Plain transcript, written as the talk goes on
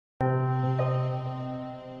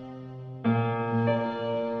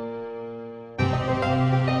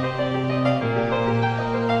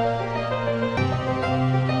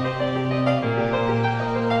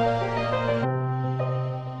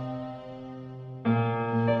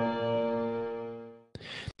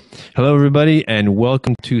Hello, everybody, and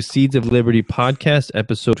welcome to Seeds of Liberty podcast,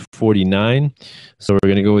 episode 49. So we're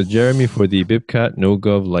going to go with Jeremy for the BIPCOT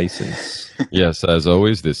No-Gov license. Yes, as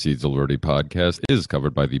always, this Seeds of Liberty podcast is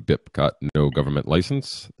covered by the BIPCOT No Government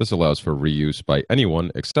License. This allows for reuse by anyone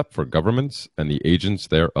except for governments and the agents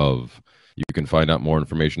thereof. You can find out more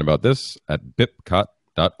information about this at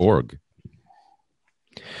bipcot.org.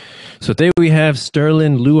 So today we have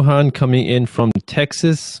Sterlin Lujan coming in from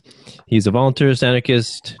Texas. He's a voluntarist,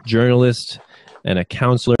 anarchist, journalist, and a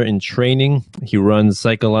counselor in training. He runs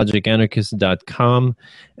psychologicanarchist.com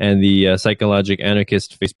and the Psychologic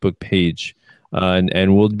Anarchist Facebook page.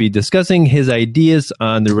 And we'll be discussing his ideas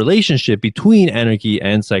on the relationship between anarchy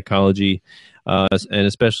and psychology, and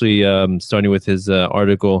especially starting with his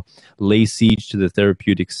article, Lay Siege to the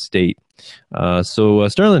Therapeutic State. So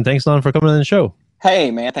Sterlin, thanks a lot for coming on the show.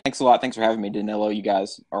 Hey, man, thanks a lot. Thanks for having me, Danilo. You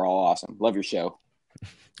guys are all awesome. Love your show.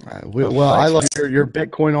 I love your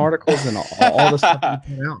Bitcoin articles and all the stuff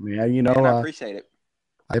you put out, man. You know, I appreciate it.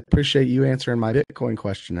 I appreciate you answering my Bitcoin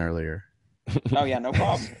question earlier. Oh, yeah, no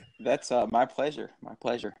problem. That's my pleasure. My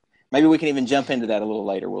pleasure. Maybe we can even jump into that a little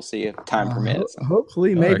later. We'll see if time permits.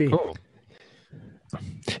 Hopefully, maybe. All right, cool.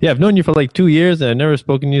 Yeah, I've known you for like 2 years and I've never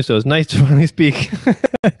spoken to you, so it's nice to finally speak.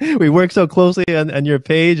 We work so closely on your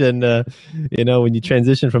page, and you know, when you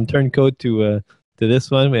transition from Turncoat to this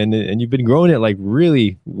one, and you've been growing it like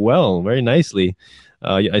really well, very nicely.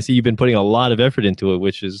 I see you've been putting a lot of effort into it,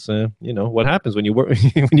 which is you know what happens when you work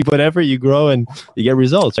when you put effort, you grow and you get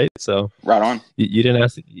results, right? So right on. You didn't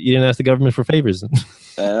ask the government for favors.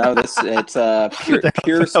 No, it's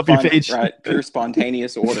pure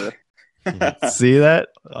spontaneous order. See that?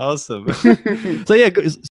 Awesome. So yeah,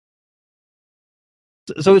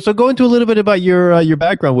 so go into a little bit about your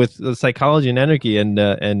background with psychology and anarchy, and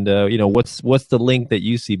you know what's the link that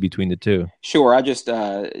you see between the two? Sure, I just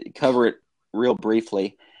cover it real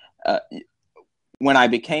briefly. When I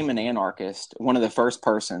became an anarchist, one of the first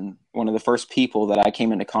people that I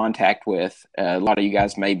came into contact with, a lot of you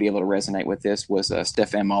guys may be able to resonate with this, was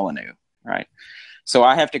Stefan Molyneux, right? So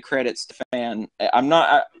I have to credit Stefan.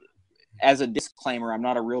 As a disclaimer, I'm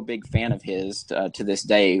not a real big fan of his to this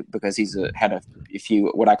day, because he's had a few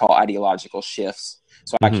what I call ideological shifts.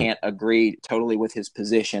 So I can't agree totally with his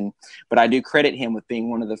position, but I do credit him with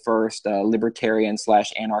being one of the first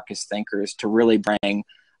libertarian/anarchist thinkers to really bring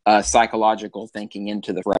psychological thinking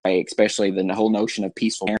into the fray, especially the whole notion of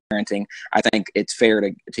peaceful parenting. I think it's fair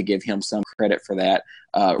to give him some credit for that.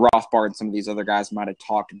 Rothbard and some of these other guys might have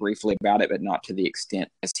talked briefly about it, but not to the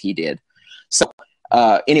extent as he did. So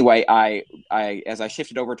anyway, I as I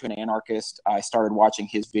shifted over to an anarchist, I started watching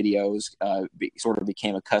his videos, sort of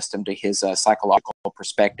became accustomed to his psychological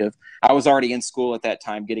perspective. I was already in school at that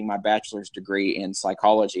time, getting my bachelor's degree in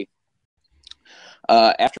psychology.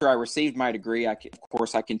 After I received my degree, of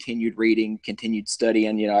course, I continued reading, continued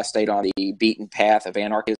studying. You know, I stayed on the beaten path of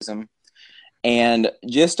anarchism. And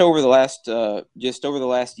just over the last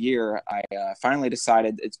year, I finally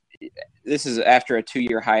decided. This is after a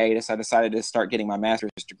 2-year hiatus. I decided to start getting my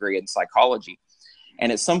master's degree in psychology,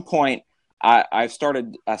 and at some point, I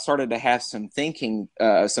started to have some thinking,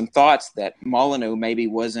 some thoughts that Molyneux maybe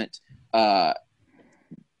wasn't. I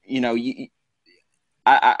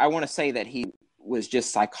want to say that he was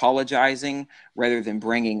just psychologizing rather than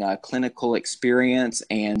bringing a clinical experience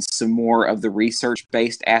and some more of the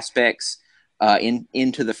research-based aspects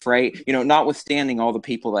into the fray, you know, notwithstanding all the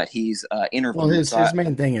people that he's interviewed. Well, his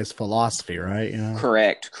main thing is philosophy, right? You know?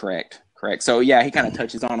 Correct. So yeah, he kind of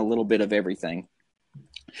touches on a little bit of everything.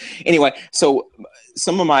 Anyway, so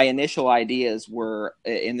some of my initial ideas were,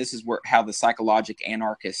 and this is how the Psychologic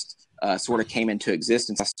Anarchist sort of came into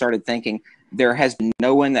existence. I started thinking there has been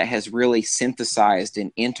no one that has really synthesized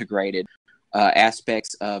and integrated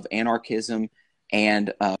aspects of anarchism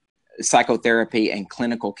and psychotherapy and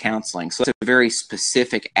clinical counseling. So it's a very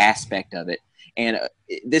specific aspect of it. And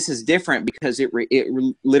this is different because it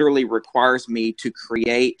literally requires me to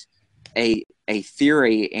create a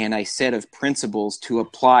theory and a set of principles to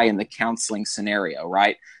apply in the counseling scenario,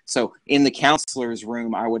 right? So in the counselor's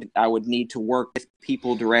room, I would need to work with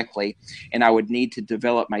people directly, and I would need to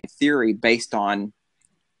develop my theory based on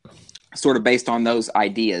those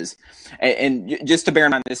ideas. And just to bear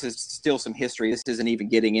in mind, this is still some history. This isn't even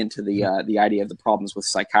getting into the idea of the problems with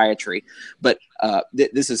psychiatry, but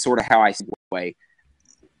this is sort of how I segue.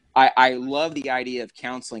 I love the idea of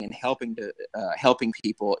counseling and helping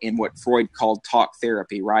people in what Freud called talk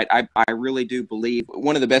therapy, right? I really do believe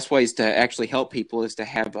one of the best ways to actually help people is to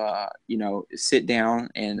have, sit down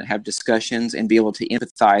and have discussions and be able to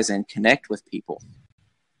empathize and connect with people,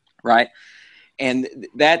 right? and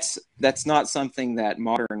that's not something that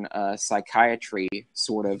modern psychiatry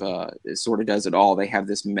sort of does at all. They have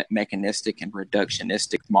this mechanistic and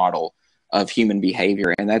reductionistic model of human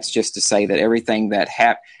behavior, and that's just to say that everything that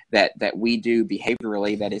we do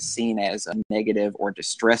behaviorally that is seen as a negative or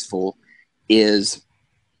distressful is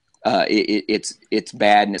it's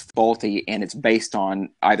bad and it's faulty, and it's based on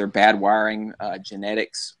either bad wiring,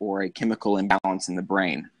 genetics, or a chemical imbalance in the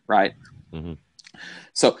brain, right? Mm-hmm.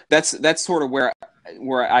 So that's sort of where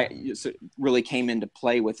I really came into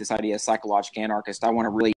play with this idea of psychologic anarchist. I want to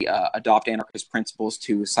really adopt anarchist principles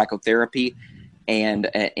to psychotherapy and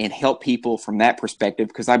help people from that perspective,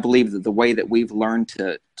 because I believe that the way that we've learned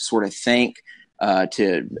to sort of think,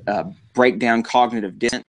 to break down cognitive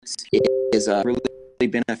dissonance is really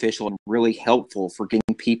beneficial and really helpful for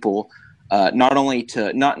getting people not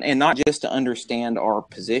just to understand our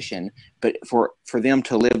position, but for them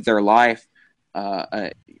to live their life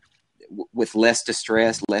with less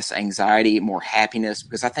distress, less anxiety, more happiness.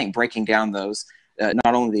 Because I think breaking down those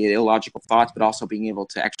not only the illogical thoughts, but also being able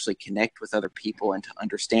to actually connect with other people and to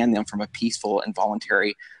understand them from a peaceful and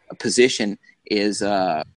voluntary position is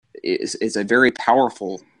a very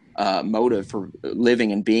powerful motive for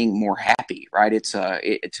living and being more happy, right? To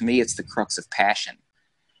me, it's the crux of passion.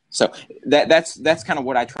 So that's kind of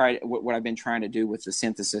what I've been trying to do with the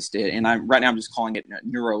synthesis, and right now I'm just calling it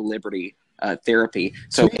neuro liberty therapy.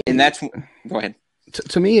 So, and that's go ahead.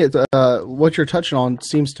 To me, it's what you're touching on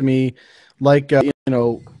seems to me like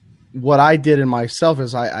what I did in myself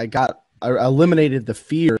is I eliminated the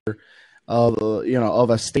fear of of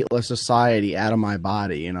a stateless society out of my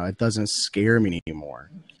body. It doesn't scare me anymore.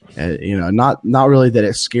 Not really that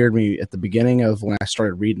it scared me at the beginning of when I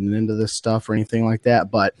started reading into this stuff or anything like that,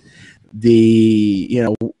 but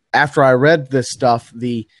after I read this stuff,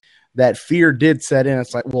 that fear did set in.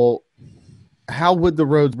 It's like, well, how would the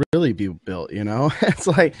roads really be built? It's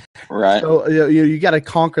like, right. So you got to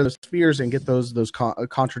conquer those fears and get those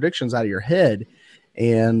contradictions out of your head.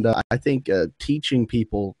 And I think teaching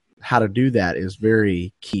people how to do that is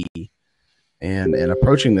very key. And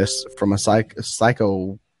approaching this from a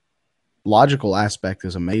psychological aspect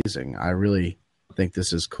is amazing. I really think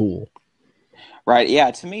this is cool. Right.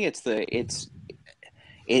 Yeah. To me, it's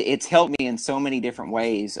helped me in so many different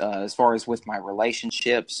ways, as far as with my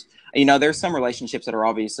relationships. There's some relationships that are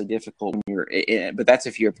obviously difficult but that's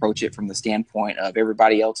if you approach it from the standpoint of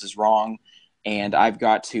everybody else is wrong and I've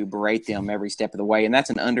got to berate them every step of the way. And that's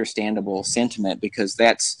an understandable sentiment, because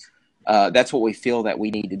that's what we feel that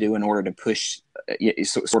we need to do in order to push,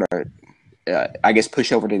 push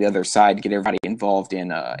over to the other side to get everybody involved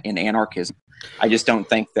in anarchism. I just don't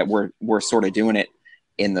think that we're sort of doing it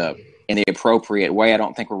in the appropriate way. I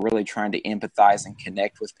don't think we're really trying to empathize and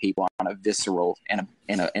connect with people on a visceral and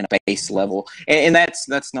a base level. And that's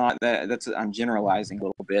I'm generalizing a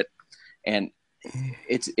little bit, and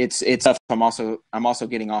it's tough. I'm also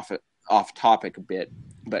getting off topic a bit,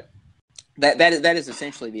 but that is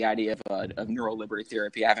essentially the idea of neuro liberty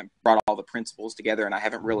therapy. I haven't brought all the principles together, and I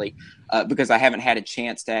haven't really because I haven't had a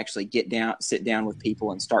chance to actually sit down with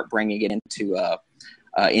people and start bringing it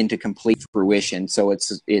into complete fruition. So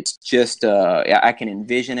it's just I can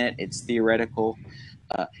envision it. It's theoretical,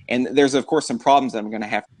 and there's of course some problems that I'm going to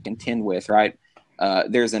have to contend with. Right,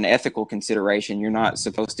 there's an ethical consideration. You're not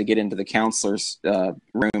supposed to get into the counselor's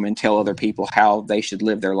room and tell other people how they should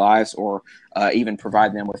live their lives, or even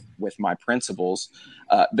provide them with my principles.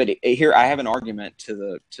 But here I have an argument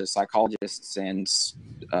to psychologists and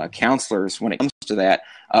counselors when it comes to that.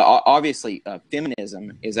 Obviously,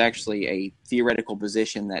 feminism is actually a theoretical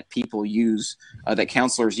position that people use, that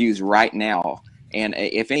counselors use right now. And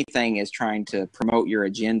if anything is trying to promote your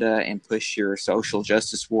agenda and push your social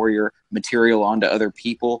justice warrior material onto other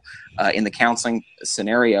people, in the counseling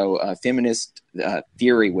scenario, feminist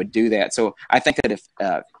theory would do that. So I think that if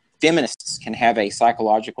feminists can have a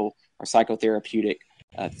psychological or psychotherapeutic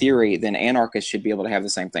theory, then anarchists should be able to have the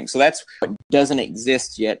same thing. So that's what doesn't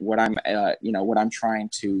exist yet. What I'm trying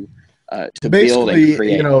to build and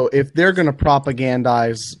create. If they're going to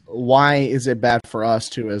propagandize, why is it bad for us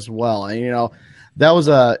too as well? And that was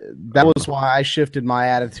why I shifted my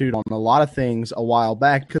attitude on a lot of things a while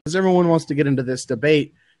back, because everyone wants to get into this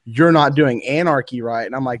debate. You're not doing anarchy right,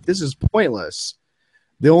 and I'm like, this is pointless.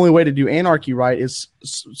 The only way to do anarchy right is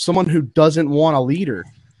someone who doesn't want a leader,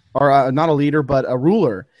 or not a leader, but a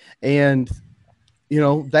ruler. And,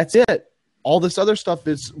 that's it. All this other stuff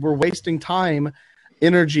is we're wasting time,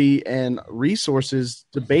 energy, and resources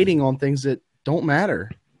debating on things that don't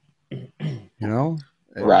matter.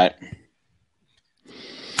 Right.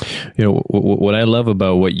 What I love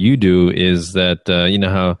about what you do is that,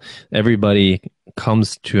 how everybody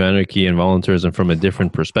comes to anarchy and voluntarism from a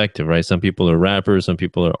different perspective, right? Some people are rappers, some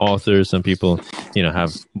people are authors, some people,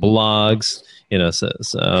 have blogs,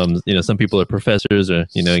 some people are professors or,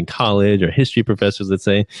 in college, or history professors, let's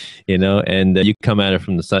say, and you come at it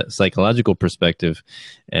from the psychological perspective,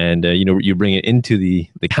 and, you bring it into the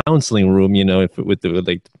counseling room, with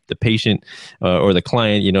the patient or the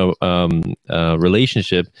client,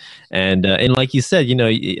 relationship. And like you said,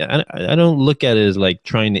 I don't look at it as like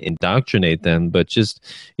trying to indoctrinate them, but just,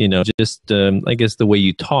 I guess the way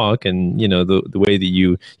you talk and, the way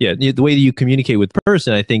that the way that you communicate with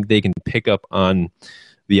person, I think they can pick up on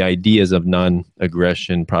the ideas of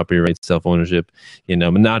non-aggression, property rights, self-ownership,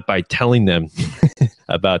 not by telling them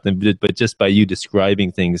about them, but just by you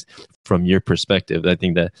describing things from your perspective. I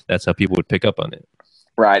think that's how people would pick up on it.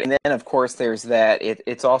 Right. And then, of course, there's that.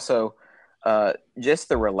 It's also just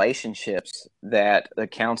the relationships that the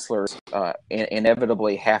counselors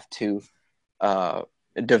inevitably have to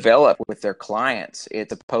develop with their clients.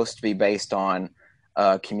 It's supposed to be based on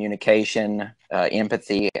communication,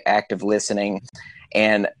 empathy, active listening.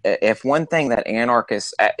 And if one thing that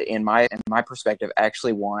anarchists, in my perspective,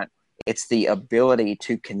 actually want, it's the ability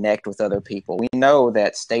to connect with other people. We know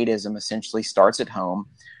that statism essentially starts at home.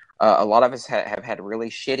 A lot of us have had really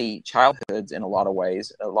shitty childhoods in a lot of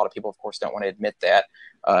ways. A lot of people, of course, don't want to admit that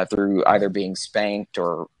through either being spanked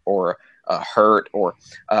or hurt. Or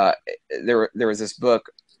there was this book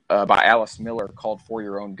by Alice Miller called For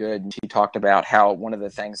Your Own Good, and she talked about how one of the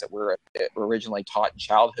things that we're originally taught in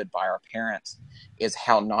childhood by our parents is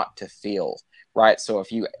how not to feel. Right. So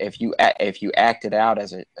if you acted out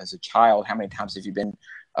as a child, how many times have you been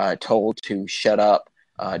told to shut up?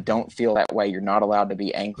 Don't feel that way. You're not allowed to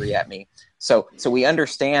be angry at me. So we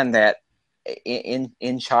understand that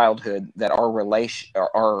in childhood that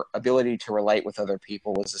our ability to relate with other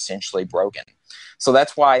people is essentially broken. So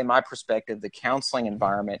that's why, in my perspective, the counseling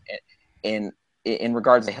environment in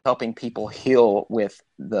regards to helping people heal with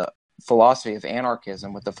the philosophy of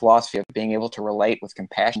anarchism, with the philosophy of being able to relate with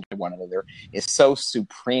compassion to one another, is so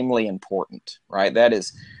supremely important. Right? That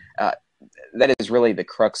is really the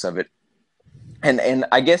crux of it. And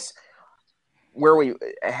I guess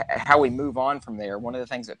how we move on from there, one of the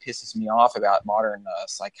things that pisses me off about modern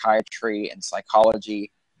psychiatry and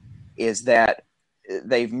psychology is that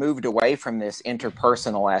they've moved away from this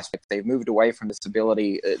interpersonal aspect. They've moved away from this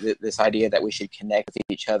ability, this idea that we should connect with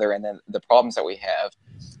each other. And then the problems that we have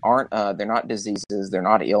they're not diseases, they're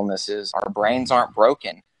not illnesses. Our brains aren't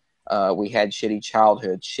broken. We had shitty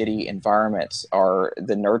childhoods, shitty environments.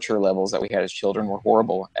 The nurture levels that we had as children were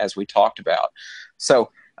horrible, as we talked about.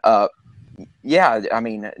 So,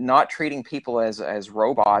 not treating people as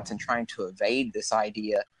robots and trying to evade this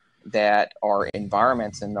idea that our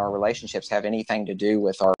environments and our relationships have anything to do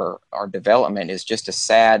with our development is just a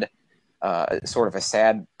sad, sort of a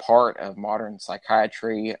sad part of modern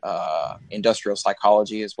psychiatry. Industrial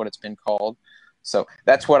psychology is what it's been called. So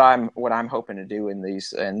that's what I'm hoping to do in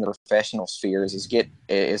the professional spheres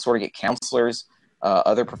is sort of get counselors,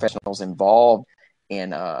 other professionals involved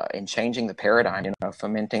in changing the paradigm,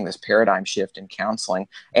 fomenting this paradigm shift in counseling.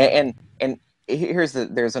 And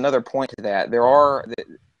there's another point to that. There are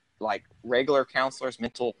like regular counselors,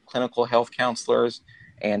 mental clinical health counselors,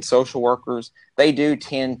 and social workers. They do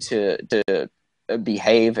tend to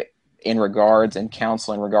behave in regards and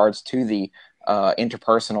counsel in regards to the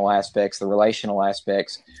interpersonal aspects, the relational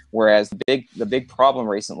aspects, whereas the big problem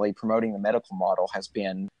recently promoting the medical model has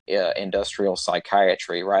been industrial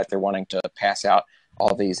psychiatry, right? They're wanting to pass out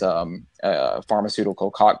all these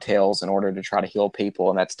pharmaceutical cocktails in order to try to heal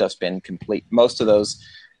people, and that stuff's been complete. Most of those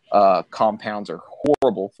compounds are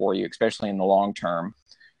horrible for you, especially in the long term.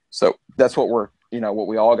 So that's what what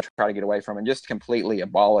we all got to try to get away from, and just completely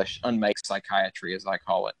unmake psychiatry, as I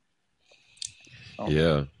call it.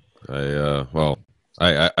 Yeah.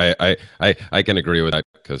 I can agree with that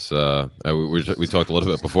because we talked a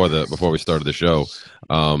little bit before we started the show.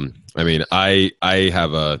 I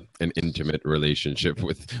have an intimate relationship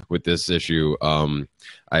with this issue.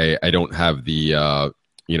 I don't have the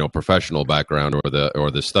professional background or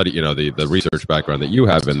the study, the research background that you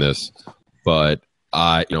have in this, but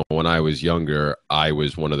when I was younger, I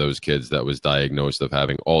was one of those kids that was diagnosed of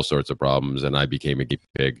having all sorts of problems, and I became a guinea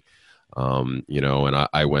pig. And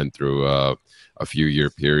I went through a few year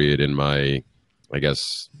period in my, I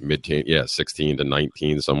guess, mid-teen, 16 to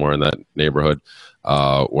 19, somewhere in that neighborhood,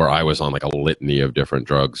 where I was on like a litany of different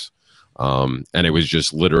drugs. And it was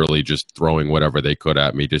just literally just throwing whatever they could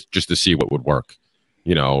at me just to see what would work.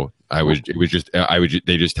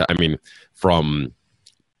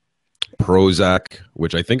 From Prozac,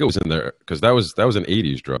 which I think it was in there because that was an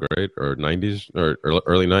 80s drug, right? Or 90s or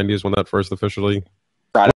early 90s when that first officially,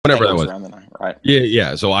 Right. whenever that was. Around the night, right.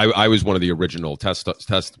 Yeah. So I was one of the original test.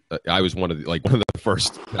 I was one of the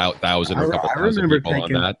first thousand or couple thousand people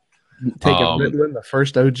on that. Taking Ritalin, the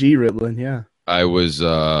first OG Ritalin, yeah. I was,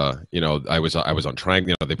 I was on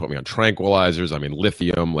they put me on tranquilizers. I mean,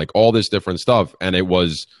 lithium, like all this different stuff. And it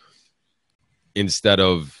was, instead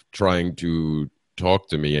of trying to talk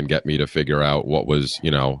to me and get me to figure out what was,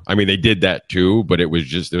 I mean, they did that too, but it was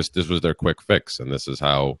just, this was their quick fix. And this is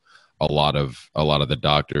how a lot of the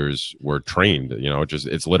doctors were trained,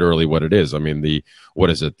 it's literally what it is. I mean, what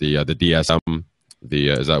is it? The DSM,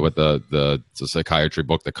 is that what it's a psychiatry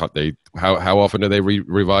book that how often do they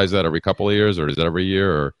revise that? Every couple of years, or is it every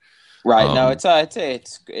year? Or right? No, it's I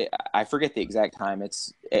forget the exact time.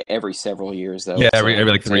 It's every several years though. Yeah, every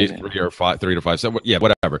like 3 to 5, 7, yeah,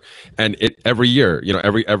 whatever. And every year,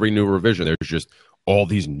 every new revision, there's just all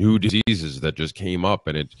these new diseases that just came up,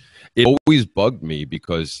 and it always bugged me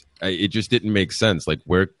because it just didn't make sense. Like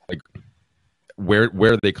where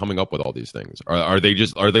are they coming up with all these things? Are they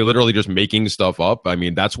literally just making stuff up? I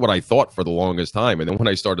mean, that's what I thought for the longest time. And then when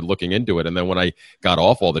I started looking into it, and then when I got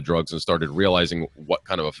off all the drugs and started realizing what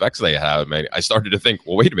kind of effects they have, I started to think,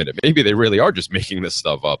 well, wait a minute, maybe they really are just making this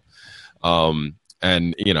stuff up. And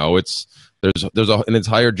there's an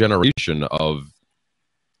entire generation of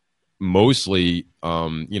mostly,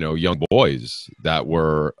 young boys that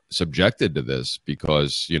were subjected to this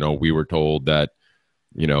because, we were told that,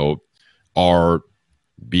 our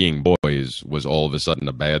being boys was all of a sudden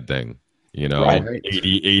a bad thing, right.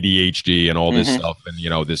 ADHD and all this stuff.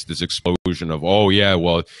 And, this explosion of, oh yeah,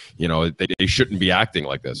 well, they shouldn't be acting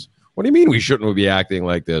like this. What do you mean we shouldn't be acting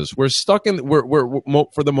like this? We're stuck we're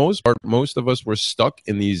for the most part, most of us were stuck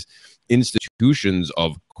in these institutions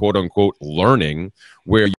of quote unquote learning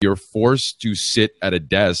where you're forced to sit at a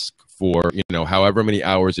desk for, however many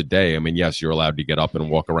hours a day. I mean, yes, you're allowed to get up and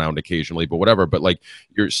walk around occasionally, but whatever. But like,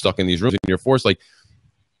 you're stuck in these rooms and you're forced, like,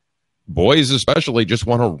 boys especially just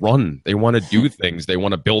want to run. They want to do things. They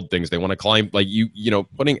want to build things. They want to climb. Like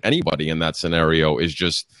putting anybody in that scenario is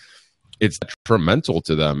just, it's detrimental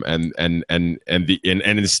to them. And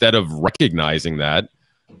instead of recognizing that,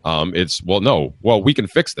 it's, we can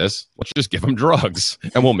fix this. Let's just give them drugs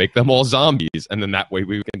and we'll make them all zombies. And then that way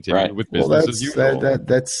we continue with business as usual.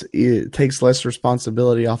 It takes less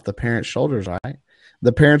responsibility off the parents' shoulders, right?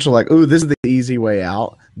 The parents are like, oh, this is the easy way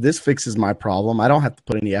out. This fixes my problem. I don't have to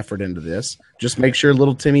put any effort into this. Just make sure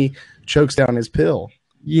little Timmy chokes down his pill.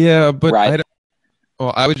 Yeah, but right.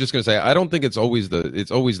 I was just going to say, I don't think it's always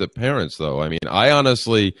the parents, though. I mean, I'm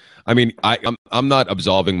not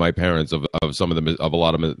absolving my parents of a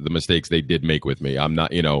lot of the mistakes they did make with me. I'm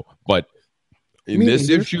not, but in this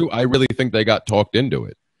issue, I really think they got talked into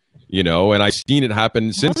it, and I've seen it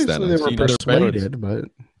happen since then. They were persuaded, but.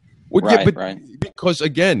 Well, right. Because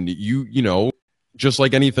again, just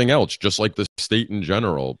like anything else, just like the state in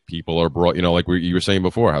general, people are brought, like you were saying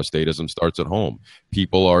before, how statism starts at home.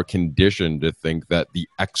 People are conditioned to think that the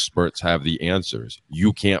experts have the answers.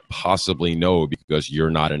 You can't possibly know because you're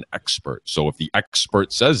not an expert. So if the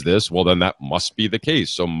expert says this, well, then that must be the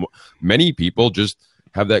case. So many people just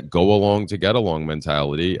have that go along to get along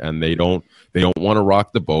mentality, and they don't want to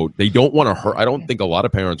rock the boat. They don't want to hurt. I don't think a lot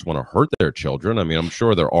of parents want to hurt their children. I mean, I'm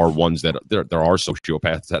sure there are ones that there are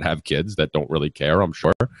sociopaths that have kids that don't really care, I'm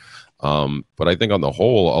sure. But I think on the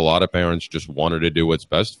whole, a lot of parents just wanted to do what's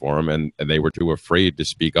best for them, and they were too afraid to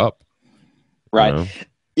speak up. Right.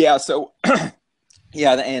 Yeah. So,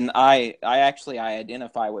 yeah. And I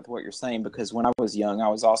identify with what you're saying, because when I was young, I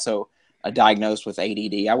was also diagnosed with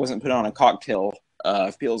ADD. I wasn't put on a cocktail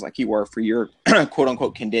pills like you were for your quote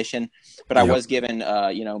unquote condition, but I was given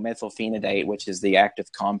methylphenidate, which is the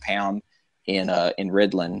active compound in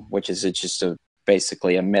Ritalin, which is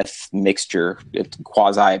basically a meth mixture. It's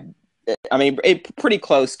pretty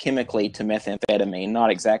close chemically to methamphetamine,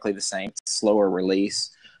 not exactly the same. It's slower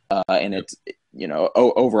release, and it's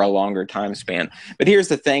over a longer time span. But here's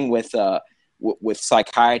the thing with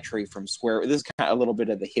psychiatry from square. This is kind of a little bit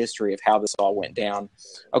of the history of how this all went down.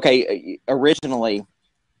 Okay, originally,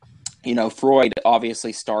 Freud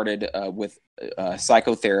obviously started with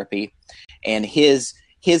psychotherapy, and his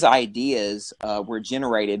ideas were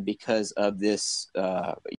generated because of this,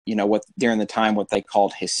 what during the time what they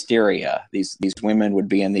called hysteria. These women would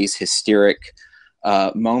be in these hysteric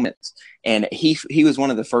moments, and he was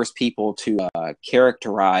one of the first people to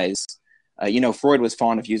characterize. Freud was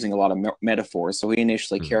fond of using a lot of metaphors, so he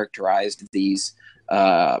initially characterized these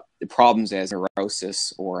problems as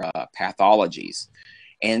neurosis or pathologies.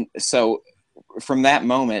 And so from that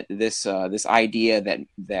moment, this idea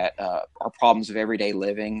that our problems of everyday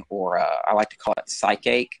living, or I like to call it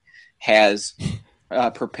psyche-ache, has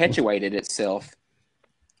perpetuated itself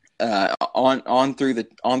on through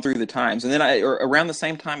the times. And then around the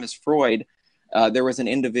same time as Freud, there was an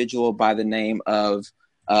individual by the name of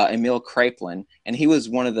Emil Kraepelin, and he was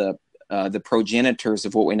one of the progenitors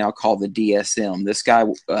of what we now call the DSM. This guy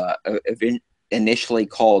initially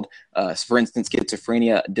called, for instance,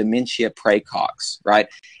 schizophrenia, dementia praecox, right?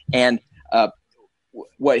 And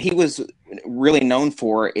what he was really known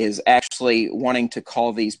for is actually wanting to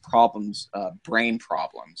call these problems brain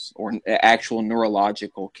problems or actual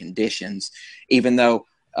neurological conditions, even though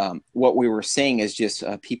what we were seeing is just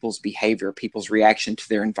people's behavior, people's reaction to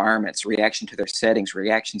their environments, reaction to their settings,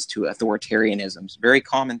 reactions to authoritarianisms, very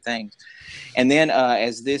common things. And then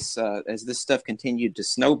as this stuff continued to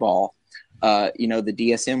snowball, the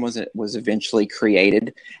DSM was eventually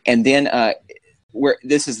created, and then where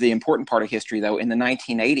this is the important part of history, though, in the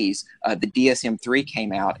 1980s, the DSM-3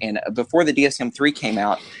 came out, and before the DSM-3 came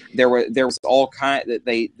out, there was all kind.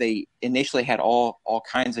 They initially had all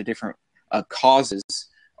kinds of different causes,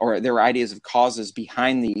 or there were ideas of causes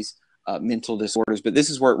behind these mental disorders. But this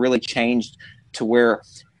is where it really changed to where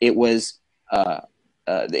it was a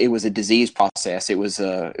disease process. It was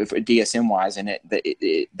DSM-wise, and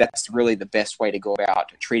that's really the best way to go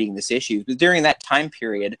about treating this issue. But during that time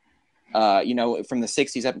period, from the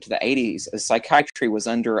 60s up into the 80s, psychiatry was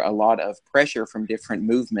under a lot of pressure from different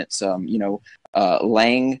movements.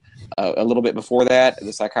 Lang, a little bit before that,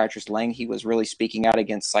 the psychiatrist Lang, he was really speaking out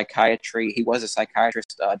against psychiatry. He was a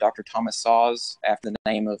psychiatrist, Dr. Thomas Szasz, after the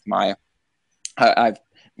name of I've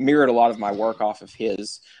mirrored a lot of my work off of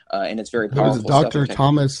his, and it's very powerful. Dr.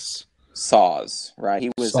 Thomas Szasz, right?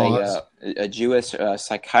 He was a Jewish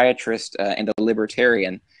psychiatrist and a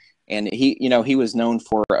libertarian. And he was known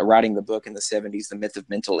for writing the book in the 70s, The Myth of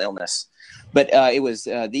Mental Illness. But it was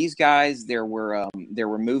these guys. There were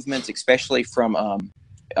movements, especially from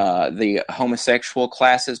the homosexual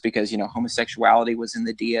classes, because homosexuality was in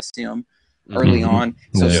the DSM early on.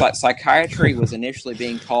 So psychiatry was initially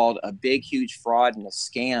being called a big, huge fraud and a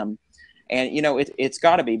scam. And it's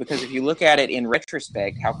got to be, because if you look at it in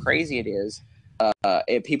retrospect, how crazy it is.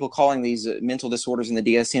 People calling these mental disorders in the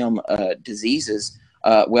DSM diseases.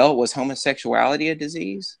 Was homosexuality a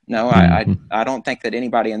disease? No, I don't think that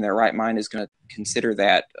anybody in their right mind is going to consider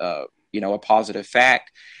that, a positive fact.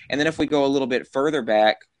 And then if we go a little bit further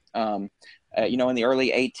back, in the later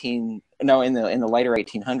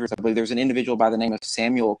 1800s, I believe there's an individual by the name of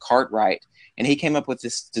Samuel Cartwright, and he came up with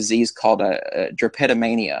this disease called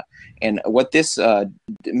drapetomania. And what this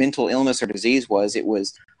mental illness or disease was, it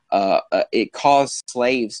caused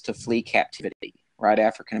slaves to flee captivity. Right,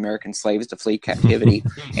 African American slaves to flee captivity,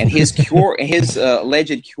 and his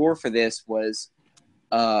alleged cure for this was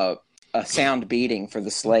a sound beating for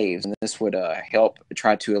the slaves, and this would help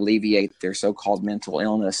try to alleviate their so-called mental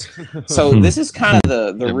illness. So this is kind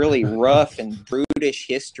of the really rough and brutish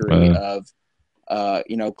history of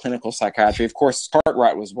clinical psychiatry. Of course,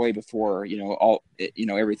 Cartwright was way before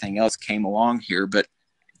everything else came along here, but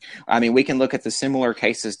I mean, we can look at the similar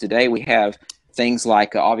cases today. We have things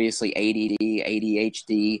like obviously ADD,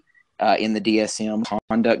 ADHD in the DSM,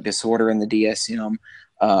 conduct disorder in the DSM.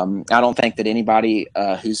 I don't think that anybody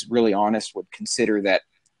who's really honest would consider that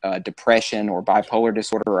depression or bipolar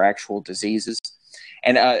disorder are actual diseases.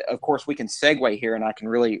 And of course, we can segue here, and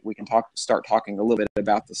we can start talking a little bit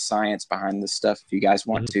about the science behind this stuff if you guys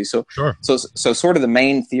want to. So, sure. So sort of the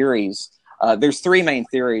main theories. There's three main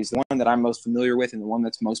theories. The one that I'm most familiar with and the one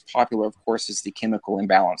that's most popular, of course, is the chemical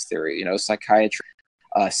imbalance theory. Psychiatry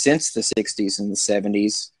since the 60s and the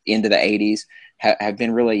 70s into the 80s have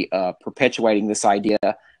been really perpetuating this idea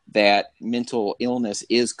that mental illness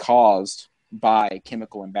is caused by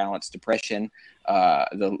chemical imbalance, depression.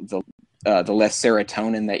 The less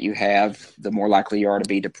serotonin that you have, the more likely you are to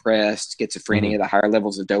be depressed. Schizophrenia, the higher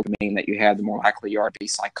levels of dopamine that you have, the more likely you are to be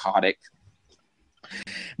psychotic.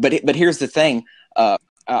 But here's the thing.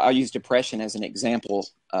 I'll use depression as an example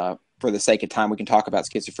for the sake of time. We can talk about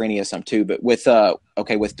schizophrenia some too. But with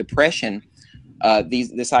depression,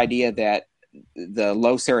 this idea that the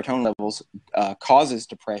low serotonin levels causes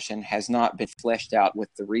depression has not been fleshed out with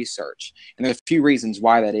the research. And there's a few reasons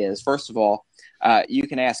why that is. First of all, you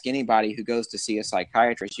can ask anybody who goes to see a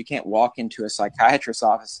psychiatrist. You can't walk into a psychiatrist's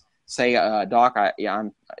office, say, "Doc,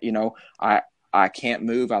 I can't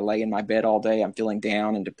move. I lay in my bed all day. I'm feeling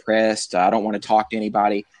down and depressed. I don't want to talk to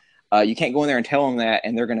anybody." You can't go in there and tell them that,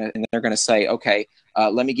 and they're gonna say, "Okay,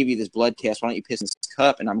 let me give you this blood test. Why don't you piss in this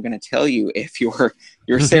cup, and I'm going to tell you if your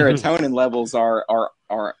serotonin levels are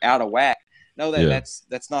out of whack." No,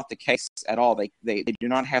 that's not the case at all. They do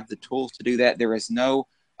not have the tools to do that. There is no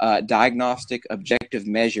diagnostic objective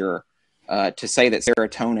measure to say that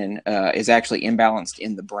serotonin is actually imbalanced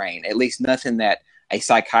in the brain. At least nothing that a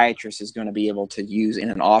psychiatrist is going to be able to use in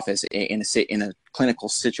an office in a clinical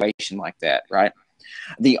situation like that, right?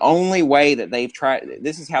 The only way that they've tried,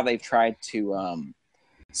 this is how they've tried to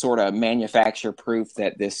sort of manufacture proof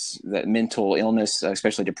that that mental illness,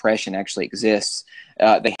 especially depression, actually exists.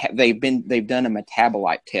 They've done a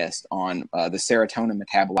metabolite test on the serotonin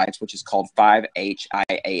metabolites, which is called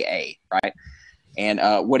 5-HIAA, right? And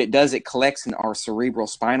what it does, it collects in our cerebral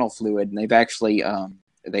spinal fluid, and they've actually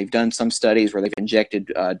they've done some studies where they've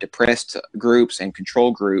injected depressed groups and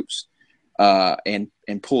control groups and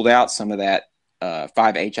pulled out some of that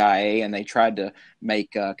 5-HIAA, and they tried to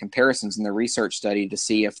make comparisons in the research study to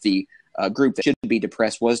see if the group that should be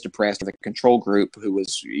depressed was depressed, or the control group, who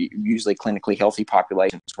was usually clinically healthy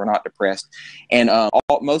populations, were not depressed. And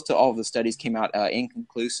most of all of the studies came out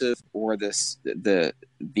inconclusive, or the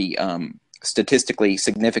statistically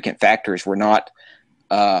significant factors were not.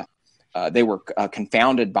 They were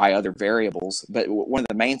confounded by other variables, but one of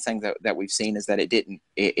the main things that we've seen is that it didn't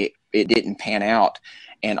pan out.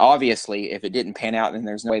 And obviously, if it didn't pan out, then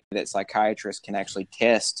there's no way that psychiatrists can actually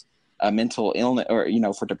test a mental illness, or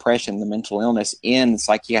for depression, the mental illness in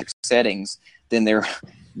psychiatric settings. Then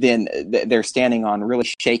they're standing on really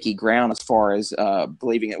shaky ground as far as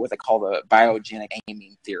believing it, what they call the biogenic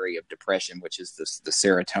aiming theory of depression, which is the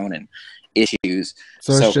serotonin issues.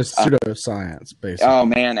 So it's just pseudoscience, basically. Oh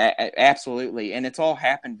man, absolutely. And it's all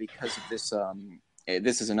happened because of this.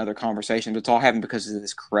 This is another conversation, but it's all happened because of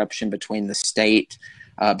this corruption between the state,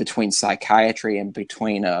 between psychiatry, and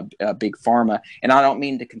between big pharma. And I don't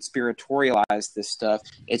mean to conspiratorialize this stuff.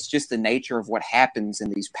 It's just the nature of what happens in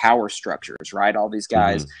these power structures, right? All these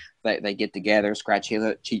guys, they get together, scratch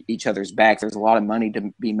each other's back. There's a lot of money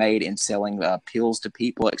to be made in selling pills to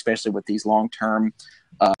people, especially with these long-term,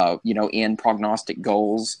 in prognostic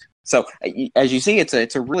goals. So as you see, it's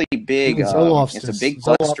a really big, it's a big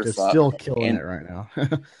clusterfuck. Still killing it right now.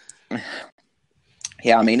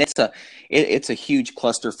 Yeah, I mean, it's a huge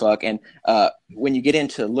clusterfuck. And when you get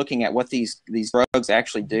into looking at what these drugs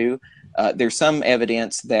actually do, there's some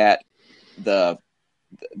evidence that the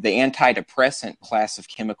antidepressant class of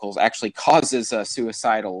chemicals actually causes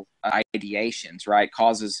suicidal ideations, right?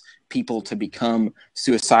 Causes people to become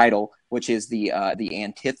suicidal, which is the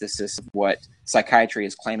antithesis of what psychiatry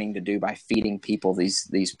is claiming to do by feeding people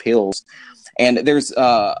these pills. And there's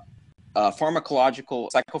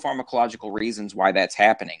psychopharmacological reasons why that's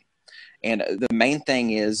happening. And the main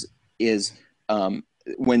thing is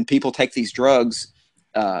when people take these drugs,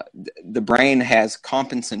 the brain has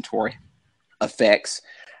compensatory effects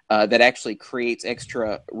that actually creates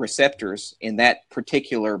extra receptors in that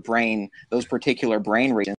particular brain, those particular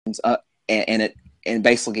brain regions, and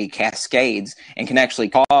basically cascades and can actually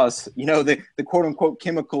cause, the quote unquote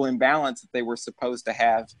chemical imbalance that they were supposed to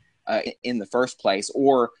have in the first place,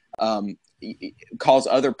 or cause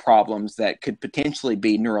other problems that could potentially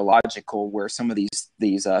be neurological, where some of these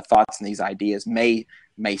thoughts and these ideas may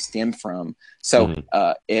stem from. So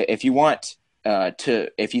if you want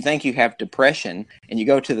if you think you have depression and you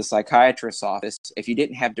go to the psychiatrist's office, if you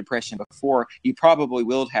didn't have depression before, you probably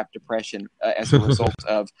will have depression as a result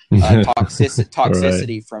of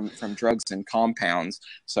toxicity right. from drugs and compounds.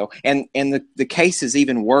 So, and the case is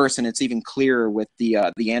even worse, and it's even clearer with the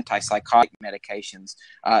antipsychotic medications.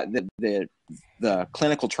 The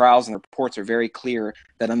clinical trials and reports are very clear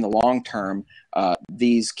that in the long term,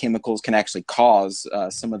 these chemicals can actually cause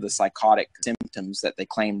some of the psychotic symptoms that they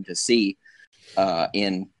claim to see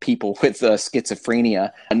in people with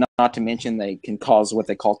schizophrenia, and not to mention they can cause what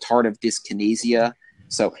they call tardive dyskinesia.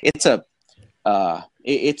 So it's a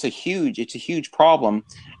huge problem,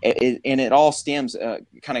 and it all stems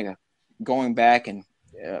kind of going back and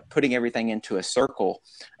putting everything into a circle.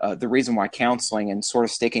 The reason why counseling and sort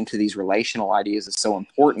of sticking to these relational ideas is so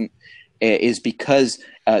important is because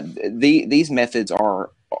these methods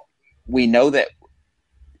are, we know that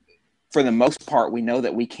for the most part, we know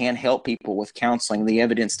that we can help people with counseling. The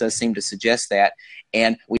evidence does seem to suggest that.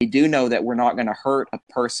 And we do know that we're not going to hurt a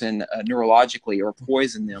person neurologically or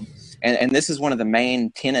poison them. And this is one of the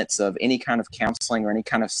main tenets of any kind of counseling or any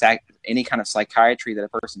kind of psychiatry that a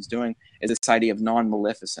person's doing, is this idea of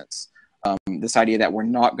non-maleficence. This idea that we're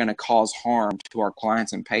not going to cause harm to our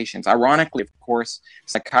clients and patients. Ironically, of course,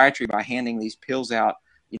 psychiatry, by handing these pills out,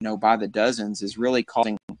 by the dozens, is really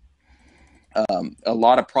causing a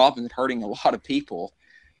lot of problems, hurting a lot of people.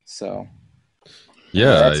 So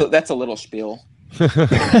yeah, that's a little spiel. No,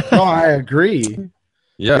 I agree.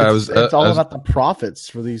 Yeah, it's all about the profits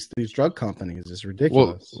for these drug companies. It's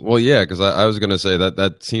ridiculous. Well, yeah, because I was going to say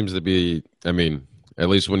that seems to be. I mean, at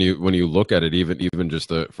least when you look at it, even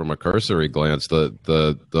just from a cursory glance,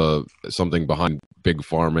 the something behind big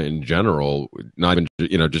pharma in general, not even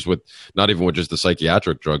just with not even with just the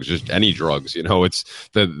psychiatric drugs, just any drugs. It's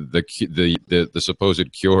the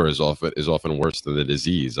supposed cure is often worse than the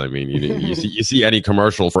disease. I mean, you see any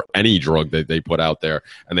commercial for any drug that they put out there,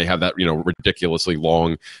 and they have that ridiculously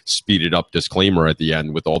long, speeded up disclaimer at the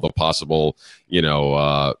end with all the possible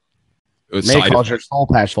may cause your soul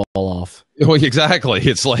patch fall off. Well, exactly.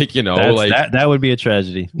 It's like that would be a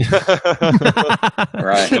tragedy,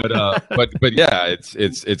 right? But yeah,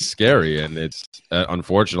 it's scary, and it's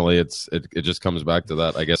unfortunately it just comes back to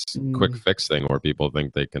that, I guess, quick fix thing where people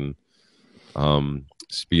think they can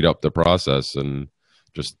speed up the process and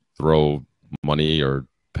just throw money or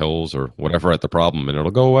pills or whatever at the problem, and it'll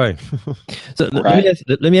go away. So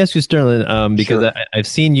let me ask you, Sterlin, because sure. I've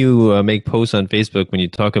seen you make posts on Facebook when you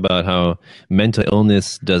talk about how mental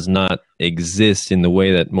illness does not exist in the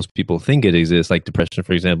way that most people think it exists, like depression,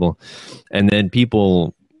 for example, and then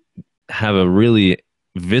people have a really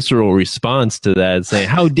visceral response to that, saying,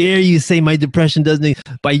 "How dare you say my depression doesn't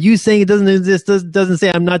exist? By you saying it doesn't exist doesn't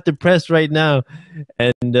say I'm not depressed right now."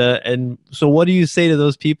 And so, what do you say to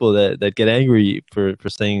those people that get angry for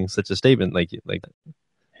saying such a statement like that?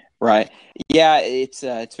 Right. Yeah, it's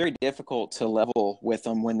very difficult to level with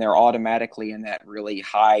them when they're automatically in that really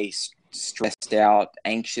high, stressed out,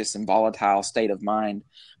 anxious, and volatile state of mind.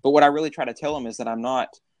 But what I really try to tell them is that I'm not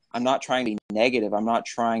trying to be negative. I'm not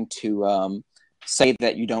trying to say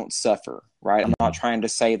that you don't suffer, right? I'm not trying to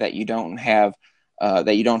say that you don't have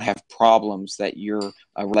problems, that your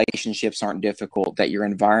relationships aren't difficult, that your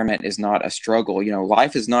environment is not a struggle.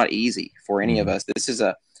 Life is not easy for any of us. This is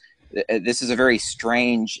a very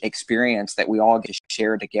strange experience that we all get to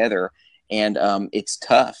share together, and it's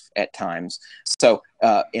tough at times. So,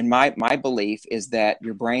 in my belief is that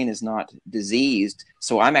your brain is not diseased.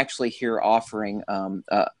 So I'm actually here offering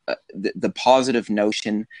the positive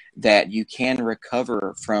notion that you can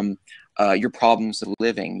recover from your problems of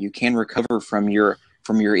living. You can recover from your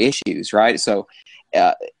issues, right? So,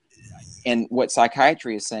 and what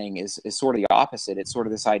psychiatry is saying is sort of the opposite. It's sort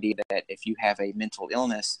of this idea that if you have a mental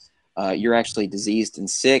illness, you're actually diseased and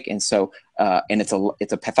sick, and so and it's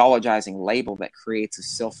a pathologizing label that creates a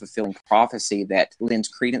self-fulfilling prophecy that lends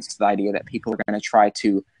credence to the idea that people are going to try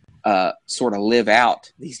to sort of live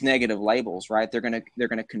out these negative labels, right? They're going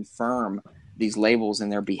to confirm these labels in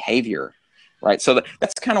their behavior, right? So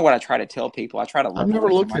that's kind of what I try to tell people. I try to. I've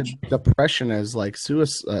never looked at depression as like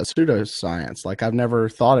pseudoscience. Like I've never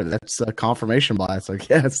thought of it. That's a confirmation bias, I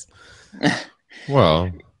guess.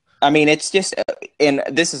 Well. I mean, it's just, and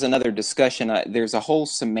this is another discussion. There's a whole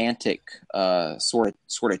semantic sort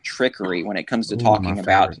of trickery when it comes to talking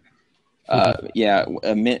about,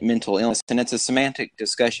 mental illness, and it's a semantic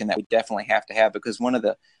discussion that we definitely have to have, because one of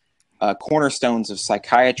the cornerstones of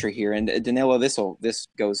psychiatry here, and Danilo, this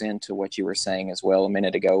goes into what you were saying as well a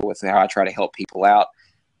minute ago with how I try to help people out.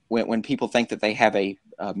 When people think that they have a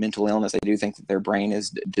mental illness, they do think that their brain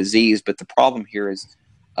is diseased, but the problem here is.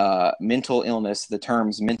 Mental illness, the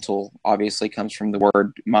terms mental obviously comes from the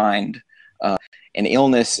word mind, and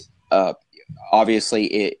illness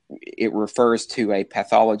obviously it refers to a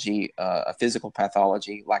pathology, a physical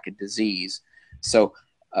pathology like a disease. So,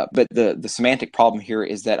 but the semantic problem here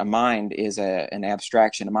is that a mind is an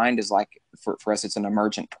abstraction. A mind is like for us, it's an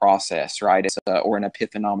emergent process, right? It's or an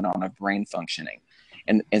epiphenomenon of brain functioning,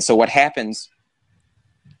 and so what happens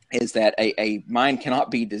is that a mind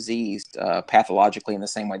cannot be diseased pathologically in the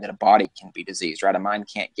same way that a body can be diseased, right? A mind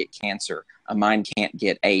can't get cancer. A mind can't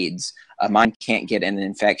get AIDS. A mind can't get an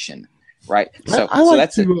infection, right? So,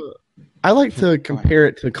 I like to compare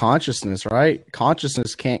it to consciousness, right?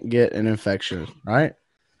 Consciousness can't get an infection, right?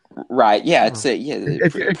 Right. Yeah. It's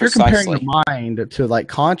if you're comparing the mind to like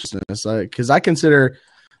consciousness, because I consider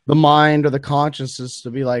the mind or the consciousness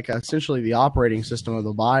to be like essentially the operating system of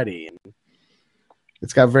the body. And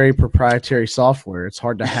it's got very proprietary software. It's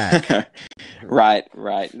hard to hack. Right.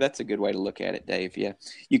 That's a good way to look at it, Dave. Yeah,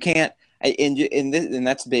 you can't. And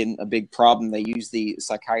that's been a big problem. They use the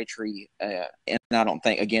psychiatry, and I don't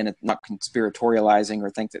think, again, it's not conspiratorializing or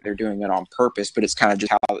think that they're doing it on purpose, but it's kind of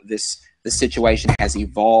just how the situation has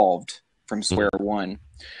evolved from square one.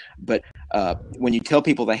 But when you tell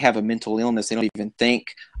people they have a mental illness, they don't even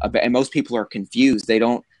think about, and most people are confused. They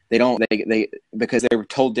because they were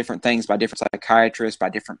told different things by different psychiatrists, by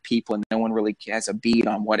different people, and no one really has a beat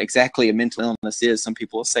on what exactly a mental illness is. Some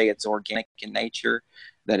people will say it's organic in nature,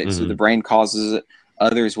 that it's the brain causes it.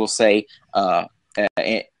 Others will say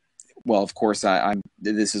well, of course,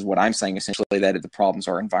 this is what I'm saying essentially, that the problems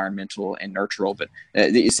are environmental and nurtural. But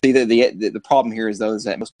you see, the problem here is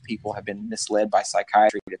that most people have been misled by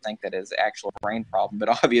psychiatry to think that it's actual brain problem. But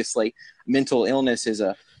obviously, mental illness is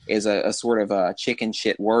a sort of a chicken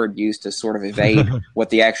shit word used to sort of evade what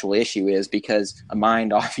the actual issue is, because a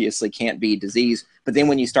mind obviously can't be diseased. But then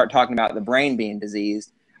when you start talking about the brain being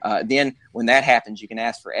diseased, then when that happens, you can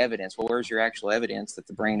ask for evidence. Well, where's your actual evidence that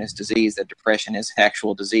the brain is diseased, that depression is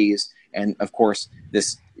actual disease? And of course,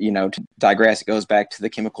 this, to digress, it goes back to the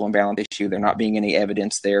chemical imbalance issue. There not being any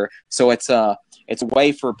evidence there. So it's a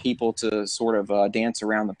way for people to sort of dance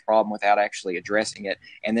around the problem without actually addressing it.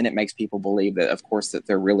 And then it makes people believe that, of course, that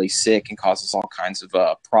they're really sick and causes all kinds of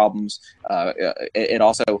problems. It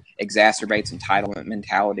also exacerbates entitlement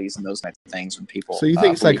mentalities and those types of things when people. So you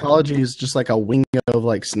think psychology is just like a wing of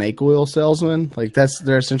like snake oil salesmen? Like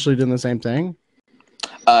they're essentially doing the same thing?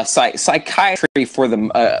 Psychiatry for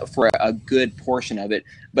a good portion of it,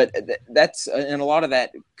 but that's and a lot of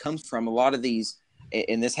that comes from a lot of these.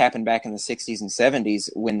 And this happened back in the 60s and 70s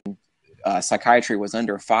when psychiatry was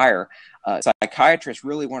under fire. Psychiatrists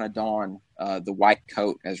really want to don the white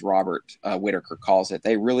coat, as Robert Whitaker calls it.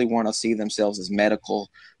 They really want to see themselves as medical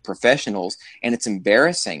professionals, and it's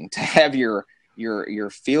embarrassing to have your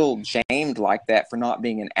field shamed like that for not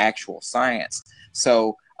being an actual science.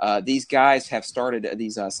 So these guys have started,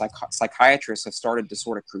 these psychiatrists have started to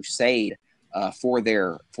sort of crusade for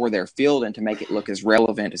their field and to make it look as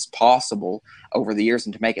relevant as possible over the years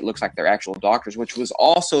and to make it look like they're actual doctors, which was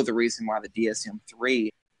also the reason why the DSM-3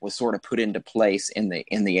 was sort of put into place in the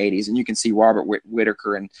 80s. And you can see Robert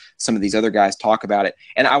Whitaker and some of these other guys talk about it.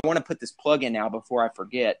 And I want to put this plug in now before I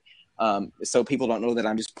forget, so people don't know that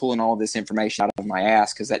I'm just pulling all this information out of my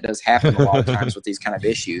ass, because that does happen a lot of times with these kind of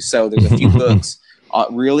issues. So there's a few books,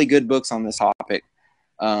 really good books on this topic.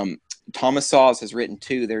 Thomas Sawes has written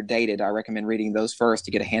 2. They're dated. I recommend reading those first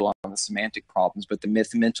to get a handle on the semantic problems. But The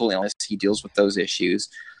Myth of Mental Illness, he deals with those issues.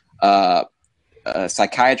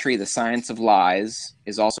 Psychiatry, The Science of Lies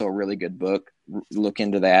is also a really good book. Look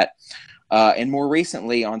into that. And more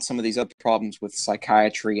recently, on some of these other problems with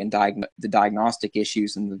psychiatry and the diagnostic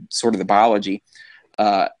issues and the sort of the biology,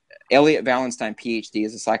 Elliot Valenstein, PhD,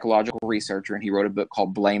 is a psychological researcher, and he wrote a book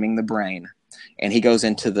called Blaming the Brain. And he goes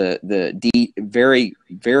into the very,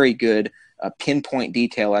 very good pinpoint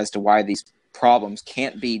detail as to why these problems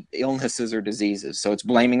can't be illnesses or diseases. So it's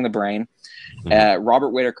Blaming the Brain. Robert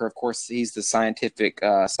Whitaker, of course, he's the scientific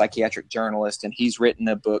psychiatric journalist, and he's written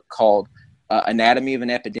a book called Anatomy of an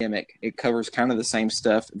Epidemic. It covers kind of the same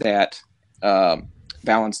stuff that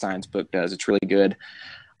Valenstein's book does. It's really good.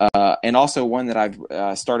 And also one that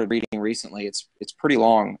I've started reading recently. It's pretty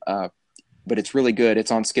long, but it's really good. It's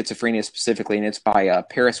on schizophrenia specifically, and it's by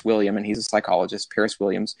Paris William, and he's a psychologist, Paris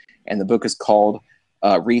Williams, and the book is called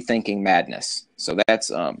Rethinking Madness. So that's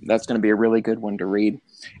going to be a really good one to read.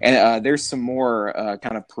 And there's some more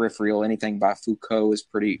kind of peripheral. Anything by Foucault is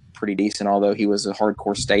pretty decent, although he was a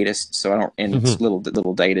hardcore statist. So I don't, and it's a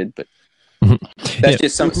little dated, but that's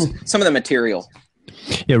just some of the material.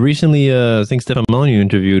 Yeah, recently, I think Stefan Molyneux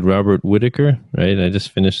interviewed Robert Whitaker, right? I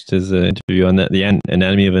just finished his interview on that, the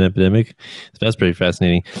anatomy of an epidemic. So that's pretty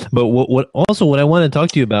fascinating. But what I want to talk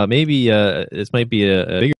to you about, maybe this might be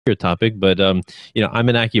a bigger topic, but I'm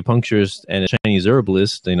an acupuncturist and a Chinese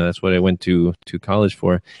herbalist. That's what I went to college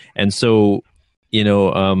for, and so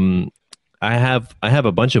I have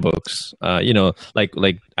a bunch of books, like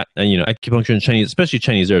acupuncture and Chinese, especially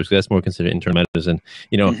Chinese herbs, because that's more considered internal medicine.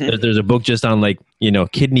 There's a book just on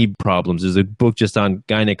kidney problems. There's a book just on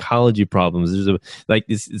gynecology problems. There's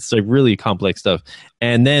it's like really complex stuff.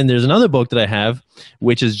 And then there's another book that I have,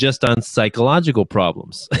 which is just on psychological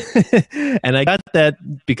problems. And I got that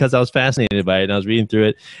because I was fascinated by it and I was reading through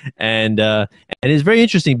it. And it's very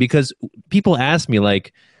interesting because people ask me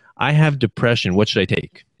like, I have depression. What should I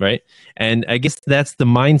take? Right. And I guess that's the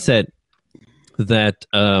mindset that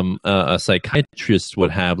a psychiatrist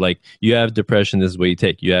would have. Like, you have depression, this is what you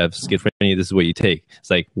take. You have schizophrenia, this is what you take. It's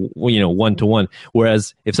like, 1-to-1.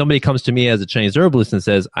 Whereas if somebody comes to me as a Chinese herbalist and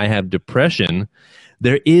says, I have depression,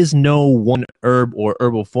 there is no one herb or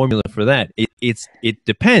herbal formula for that. It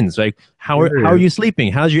depends. Like, how are you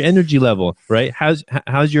sleeping? How's your energy level? Right?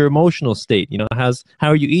 How's your emotional state? How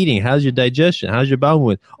are you eating? How's your digestion? How's your bowel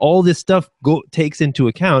movement? All this stuff takes into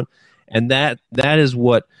account, and that is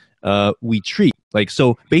what we treat. Like,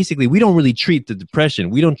 so basically, we don't really treat the depression.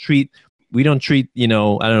 We don't treat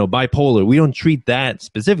bipolar. We don't treat that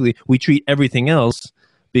specifically. We treat everything else,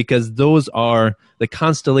 because those are the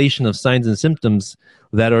constellation of signs and symptoms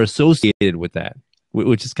that are associated with that.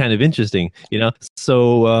 which is kind of interesting, you know.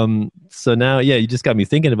 So now, yeah, you just got me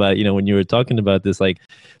thinking about it, you know, when you were talking about this, like,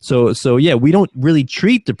 so yeah, we don't really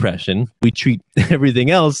treat depression. We treat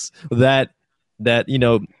everything else that you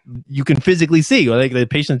know you can physically see, or like the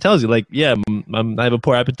patient tells you, like, yeah, I have a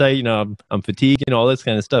poor appetite, you know, I'm fatigued, you know, all this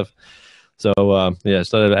kind of stuff. So yeah,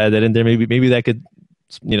 so I'd add that in there. Maybe that could,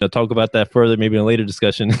 you know, talk about that further, maybe in a later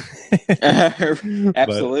discussion.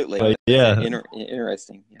 Absolutely. but yeah,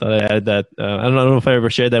 Interesting. thought I had that. I don't know if I ever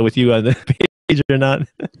shared that with you on the page or not.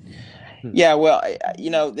 Yeah, well, you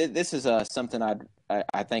know, this is something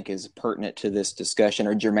I think is pertinent to this discussion,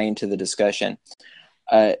 or germane to the discussion.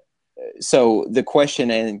 So the question,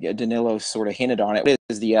 and Danilo sort of hinted on it, what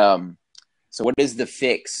is what is the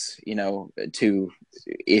fix, you know, to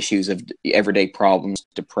issues of everyday problems,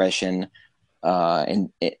 depression,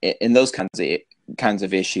 and those kinds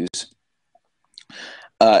of issues.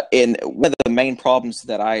 And one of the main problems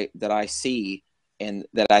that I see, and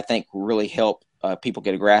that I think really help people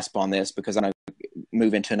get a grasp on this, because I'm going to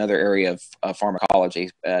move into another area of pharmacology,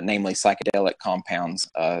 namely psychedelic compounds,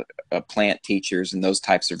 plant teachers, and those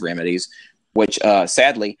types of remedies, which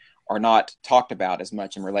sadly are not talked about as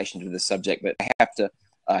much in relation to this subject. But I have to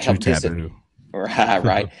help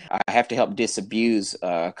right. I have to help disabuse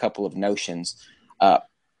a couple of notions.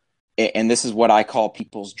 And this is what I call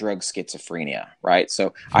people's drug schizophrenia, right?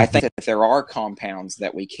 So I think that there are compounds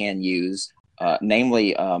that we can use,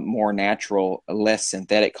 namely more natural, less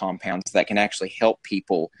synthetic compounds that can actually help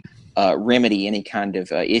people remedy any kind of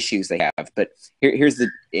issues they have. But here's what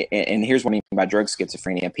I mean by drug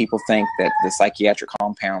schizophrenia. People think that the psychiatric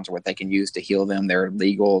compounds are what they can use to heal them. They're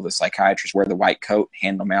legal. The psychiatrists wear the white coat,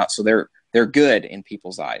 hand them out. So they're good in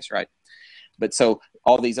people's eyes, right? But so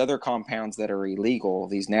all these other compounds that are illegal,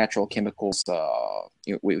 these natural chemicals,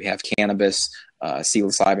 we have cannabis,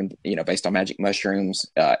 psilocybin, you know, based on magic mushrooms,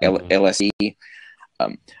 LSD. Here's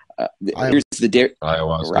the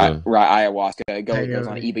ayahuasca. Right, ayahuasca goes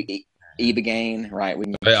on ibogaine, right?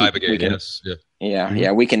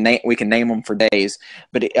 We can name them for days.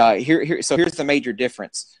 But so here's the major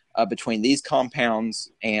difference between these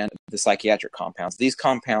compounds and the psychiatric compounds. These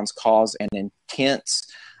compounds cause an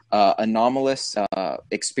intense, anomalous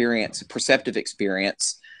experience, perceptive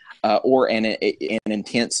experience, or an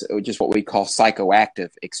intense, just what we call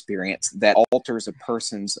psychoactive experience that alters a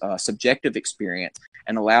person's subjective experience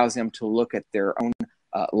and allows them to look at their own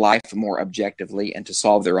life more objectively and to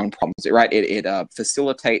solve their own problems. Right? It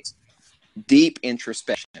facilitates deep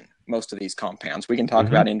introspection. Most of these compounds, we can talk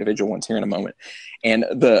about individual ones here in a moment, and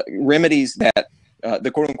the remedies that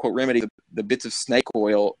the quote unquote remedies, the bits of snake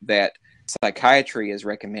oil that psychiatry is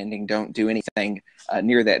recommending don't do anything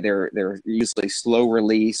near that. They're usually slow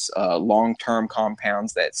release, long-term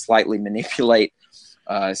compounds that slightly manipulate,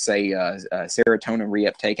 serotonin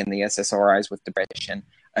reuptake in the SSRIs with depression,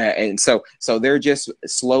 and so they're just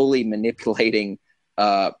slowly manipulating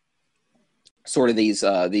sort of these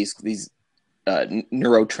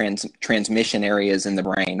neurotransmission areas in the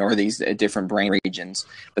brain, or these different brain regions.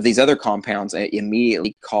 But these other compounds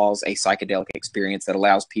immediately cause a psychedelic experience that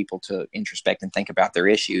allows people to introspect and think about their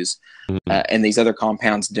issues. And these other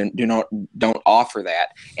compounds don't offer that.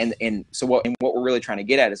 And so what we're really trying to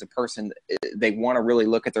get at is a person, they want to really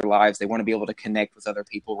look at their lives. They want to be able to connect with other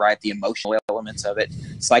people, right? The emotional elements of it.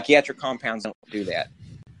 Psychiatric compounds don't do that.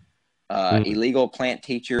 Illegal plant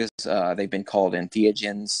teachers, they've been called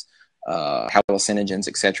entheogens, hallucinogens,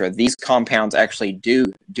 etc. These compounds actually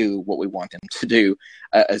do what we want them to do,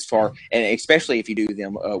 and especially if you do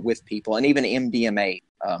them with people. And even MDMA,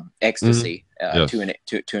 ecstasy, to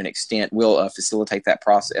an extent, will facilitate that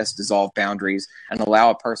process, dissolve boundaries, and allow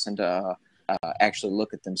a person to actually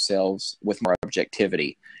look at themselves with more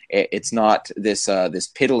objectivity. It's not this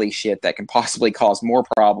piddly shit that can possibly cause more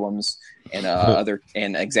problems and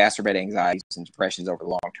and exacerbate anxieties and depressions over the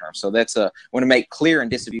long term. So that's want to make clear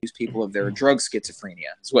and disabuse people of their drug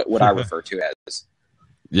schizophrenia. Is what I refer to as.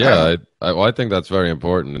 Yeah, I think that's very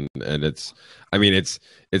important, and it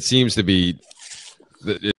seems to be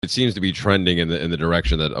trending in the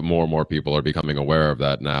direction that more and more people are becoming aware of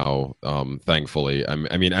that now. Thankfully, I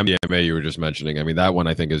mean MDMA you were just mentioning. I mean that one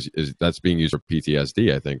I think is that's being used for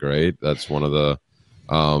PTSD. I think, right? That's one of the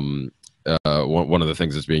one of the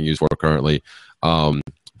things that's being used for currently.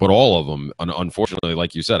 But all of them, unfortunately,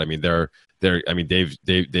 like you said, I mean they're I mean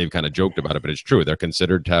they've kind of joked about it, but it's true. They're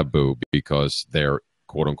considered taboo because they're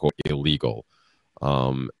quote unquote illegal,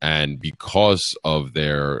 and because of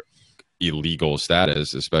their illegal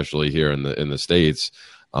status, especially here in the States,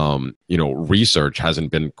 research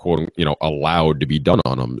hasn't been allowed to be done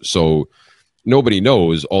on them. So nobody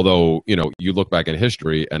knows, although, you look back in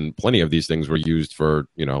history and plenty of these things were used for,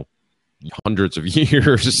 hundreds of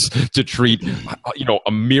years to treat,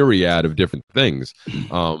 a myriad of different things.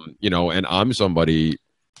 And I'm somebody,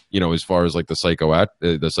 as far as like the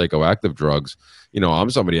psychoactive drugs, I'm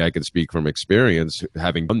somebody I can speak from experience,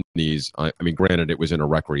 having done these. I mean, granted, it was in a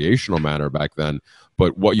recreational manner back then,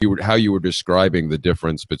 but how you were describing the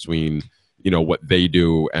difference between, what they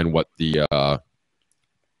do and what the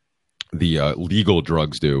legal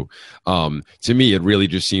drugs do. To me, it really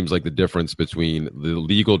just seems like the difference between the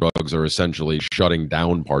legal drugs are essentially shutting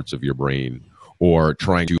down parts of your brain or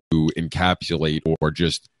trying to encapsulate or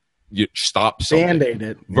just stop something. Band-aid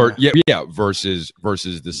it. Versus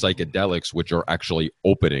the psychedelics, which are actually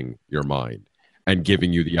opening your mind and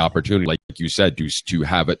giving you the opportunity, like you said, to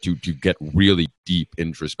have it to get really deep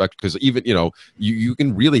introspective. Because even you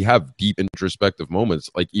can really have deep introspective moments.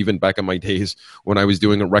 Like even back in my days when I was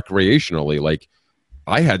doing it recreationally, like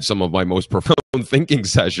I had some of my most profound thinking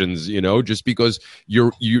sessions. Just because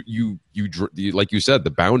you like you said, the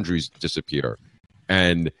boundaries disappear.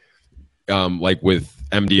 And like with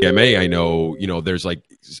MDMA, I know, there's like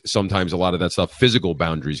sometimes a lot of that stuff, physical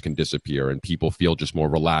boundaries can disappear and people feel just more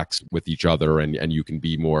relaxed with each other, and you can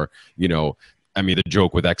be more, I mean, the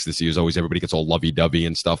joke with ecstasy is always everybody gets all lovey-dovey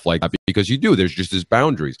and stuff like that because there's just these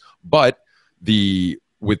boundaries. But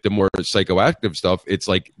with the more psychoactive stuff, it's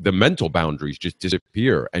like the mental boundaries just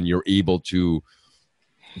disappear and you're able to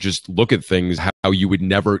just look at things how you would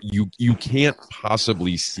never, you can't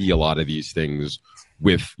possibly see a lot of these things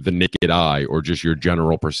with the naked eye or just your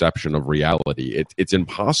general perception of reality. It's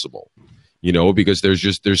impossible, because there's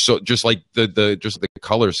like the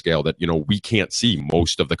color scale that, we can't see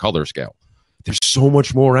most of the color scale. There's so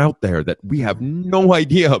much more out there that we have no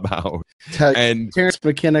idea about. And Terence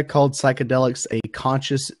McKenna called psychedelics a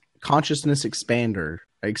consciousness expander.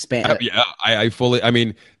 I fully. I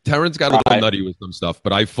mean, Terrence got a little nutty with some stuff,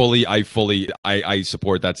 but I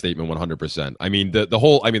support that statement 100%. I mean, the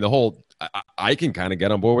whole. I can kind of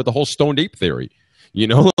get on board with the whole stoned ape theory.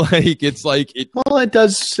 Like it's like it. Well, it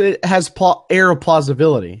does. It has air of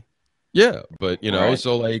plausibility. Yeah, but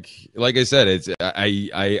so like I said,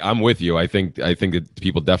 I'm with you. I think that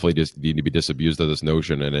people definitely just need to be disabused of this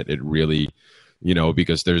notion, and it really,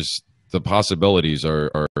 because there's the possibilities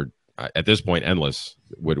are at this point endless.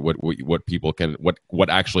 What people can what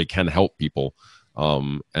actually can help people,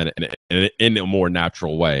 and in a more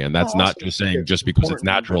natural way, and that's not just saying just because it's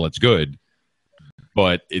natural it's good,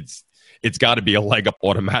 but it's got to be a leg up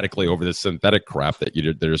automatically over this synthetic crap that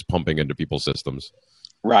they're just pumping into people's systems.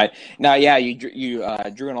 Right. Now, yeah, you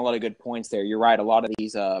drew in a lot of good points there. You're right. A lot of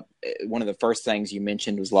these, one of the first things you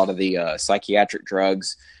mentioned was a lot of the psychiatric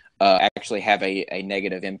drugs actually have a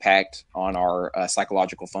negative impact on our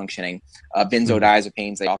psychological functioning.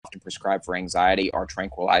 Benzodiazepines, they often prescribe for anxiety, are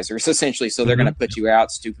tranquilizers, essentially. So they're going to put you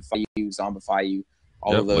out, stupefy you, zombify you,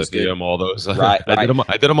 all of those. Lithium, all those. Right. I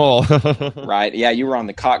did them all. Right. Yeah, you were on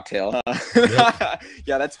the cocktail. Yep.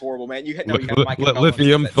 Yeah, that's horrible, man. You had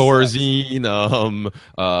lithium, Thorazine,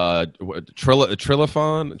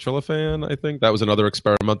 Trilofan. I think that was another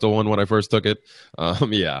experimental one when I first took it.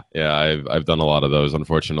 Yeah, I've done a lot of those,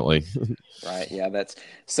 unfortunately. Right. Yeah, that's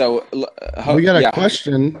so. We got a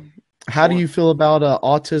question. How do you feel about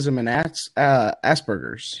autism and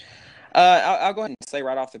Asperger's? I'll go ahead and say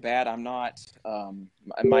right off the bat, I'm not.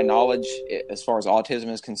 My knowledge as far as autism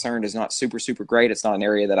is concerned is not super great. It's not an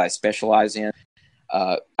area that I specialize in.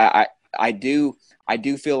 I do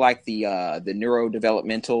feel like the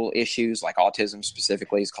neurodevelopmental issues, like autism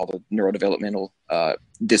specifically, is called a neurodevelopmental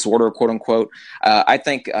disorder, quote unquote. I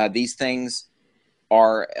think these things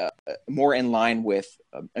are more in line with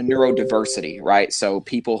a neurodiversity, right? So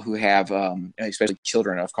people who have, especially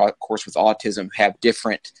children, of course, with autism, have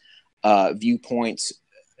different viewpoints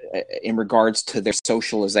in regards to their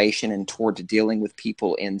socialization and toward dealing with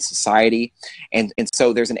people in society, and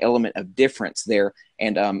so there's an element of difference there.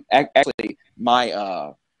 And actually,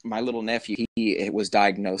 my little nephew, he was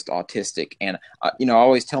diagnosed autistic, and I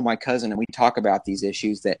always tell my cousin, and we talk about these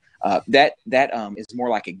issues, that that is more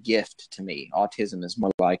like a gift to me. Autism is more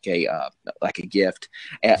like a gift.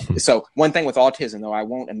 So one thing with autism, though, I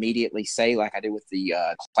won't immediately say, like I did with the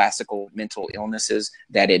classical mental illnesses,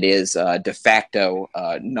 that it is de facto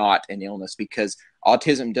not an illness, because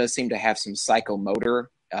autism does seem to have some psychomotor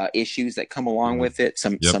issues that come along with it,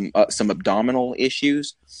 some abdominal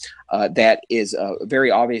issues that is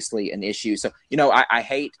very obviously an issue. So I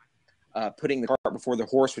hate putting the cart before the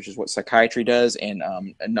horse, which is what psychiatry does, and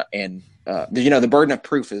the burden of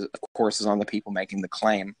proof is, of course, on the people making the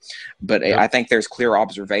claim. But I think there's clear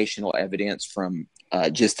observational evidence from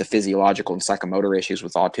just the physiological and psychomotor issues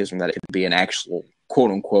with autism that it could be an actual,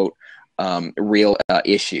 quote unquote, real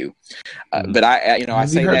issue. But I Have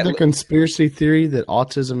say you heard that the conspiracy theory that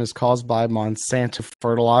autism is caused by Monsanto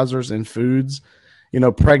fertilizers in foods?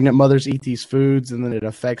 Pregnant mothers eat these foods, and then it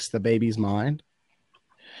affects the baby's mind.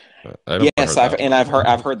 yes, I've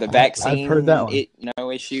heard the vaccine. I've heard that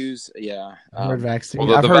one. Issues. Yeah, I've heard vaccine.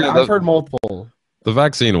 Well, I've heard multiple. The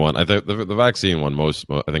vaccine one, I think the vaccine one,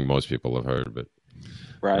 I think most people have heard, but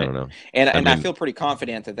right. I don't know. And I feel pretty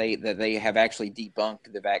confident that they have actually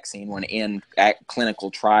debunked the vaccine one in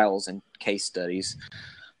clinical trials and case studies.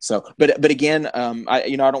 So, but again, I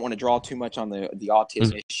don't want to draw too much on the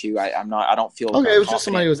autism issue. I don't feel okay. It was just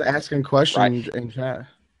somebody who was asking questions right. in chat.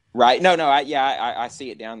 Right. No. I see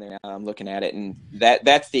it down there. I'm looking at it, and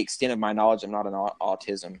that's the extent of my knowledge. I'm not an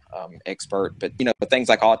autism expert, but things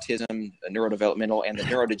like autism, neurodevelopmental, and the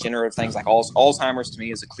neurodegenerative things like Alzheimer's to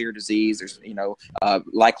me is a clear disease. There's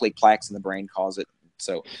likely plaques in the brain cause it.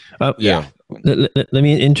 So yeah. Let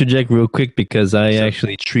me interject real quick because I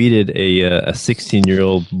actually treated a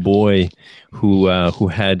 16-year-old boy who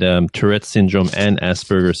had Tourette syndrome and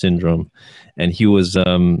Asperger's syndrome, and he was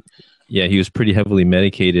he was pretty heavily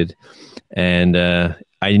medicated, and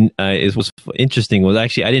it was interesting. Was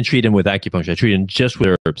actually I didn't treat him with acupuncture. I treated him just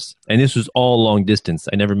with herbs, and this was all long distance.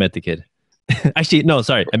 I never met the kid. Actually, no,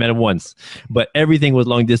 sorry, I met him once, but everything was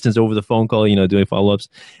long distance over the phone call. Doing follow-ups,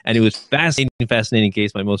 and it was fascinating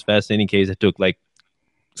case. My most fascinating case. I took like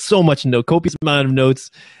so much copious amount of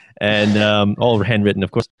notes, and all handwritten,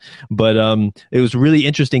 of course. But it was a really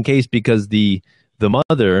interesting case because the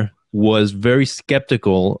mother was very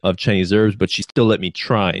skeptical of Chinese herbs, but she still let me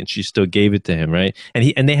try, and she still gave it to him, right?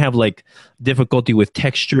 And they have like difficulty with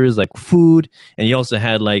textures, like food, and he also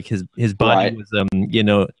had like his body was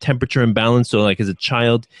temperature imbalance. So like as a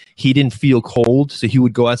child, he didn't feel cold, so he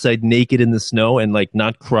would go outside naked in the snow and like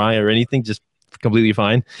not cry or anything, just completely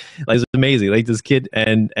fine. Like it's amazing. Like this kid,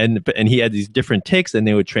 and he had these different tics, and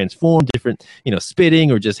they would transform different,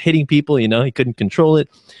 spitting or just hitting people. He couldn't control it,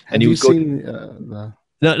 and he would go.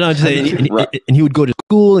 No, just and he would go to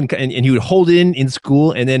school and he would hold it in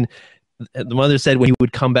school, and then the mother said when he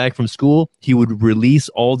would come back from school, he would release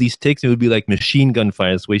all these tics. It would be like machine gun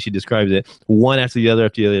fire. That's the way she describes it, one after the other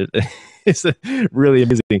after the other. It's really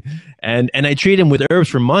amazing. And I treated him with herbs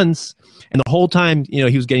for months, and the whole time, he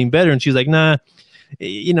was getting better. And she was like, "Nah,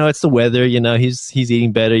 it's the weather. He's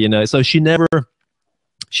eating better. So she never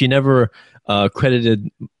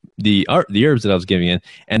credited the herbs that I was giving him.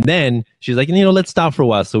 And then she's like, let's stop for a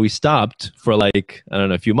while. So we stopped for like, I don't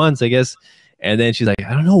know, a few months, I guess. And then she's like,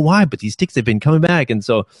 I don't know why, but these tics have been coming back. And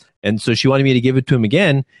so she wanted me to give it to him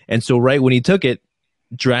again. And so right when he took it,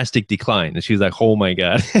 drastic decline. And she was like, oh my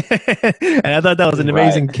God. And I thought that was an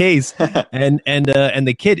amazing case. And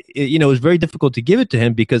the kid, it was very difficult to give it to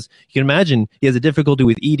him because you can imagine he has a difficulty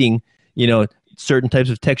with eating, certain types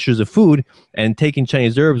of textures of food, and taking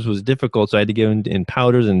Chinese herbs was difficult. So I had to give him in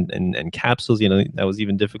powders and capsules, that was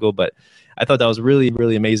even difficult. But I thought that was a really,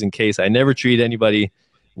 really amazing case. I never treated anybody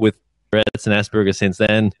with Tourette's and Asperger's since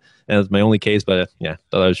then. That was my only case, but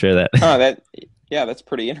thought I would share that. That's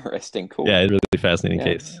pretty interesting. Cool. Yeah, it's a really fascinating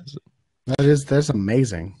case. That's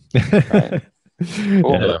amazing. Right.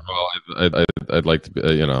 Cool. Yeah, well, I'd like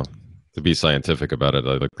to, to be scientific about it.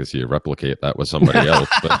 I'd like to see you replicate that with somebody else.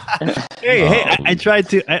 But, hey, I tried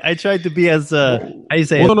to be as how do you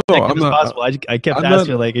say as possible. I kept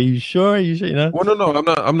asking like, are you sure? Well, no,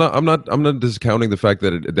 I'm not discounting the fact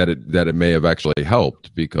that it may have actually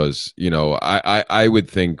helped, because I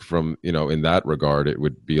would think from in that regard it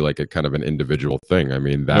would be like a kind of an individual thing. I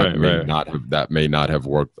mean that may not have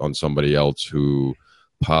worked on somebody else who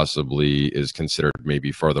possibly is considered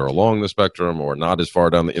maybe further along the spectrum or not as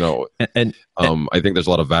far down I think there's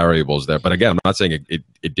a lot of variables there, but again, I'm not saying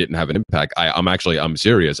it didn't have an impact. I'm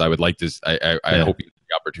serious. I would like to I hope you have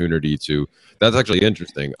the opportunity to. That's actually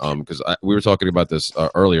interesting because we were talking about this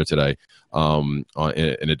earlier today in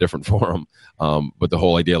a different forum, but the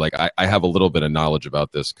whole idea, like I have a little bit of knowledge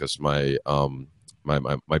about this because my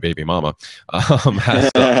baby mama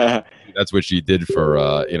has that's what she did for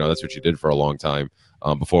a long time.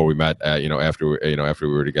 Before we met, after we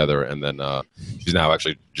were together, and then she's now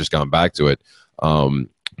actually just gone back to it.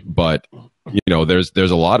 But there's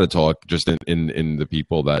a lot of talk just in the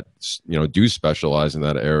people that do specialize in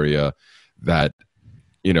that area, that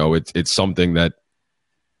it's something that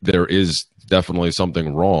there is definitely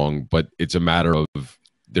something wrong, but it's a matter of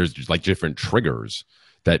there's just like different triggers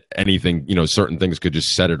that anything certain things could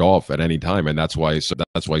just set it off at any time, and that's why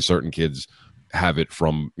certain kids have it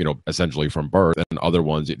from essentially from birth, and other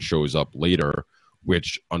ones it shows up later,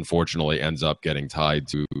 which unfortunately ends up getting tied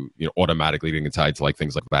to automatically getting tied to like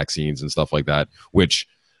things like vaccines and stuff like that, which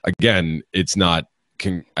again, it's not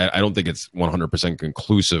I don't think it's 100%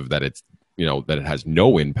 conclusive that it's, that it has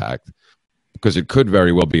no impact, because it could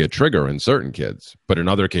very well be a trigger in certain kids, but in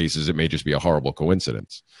other cases it may just be a horrible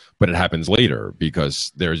coincidence, but it happens later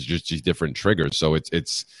because there's just these different triggers. So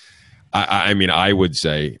I mean, I would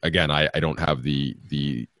say, again, I don't have the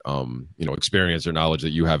experience or knowledge that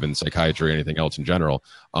you have in psychiatry or anything else in general,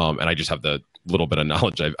 and I just have the little bit of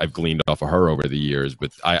knowledge I've gleaned off of her over the years.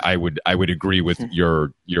 But I would agree with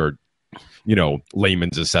your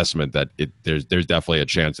layman's assessment that there's definitely a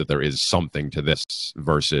chance that there is something to this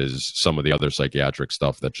versus some of the other psychiatric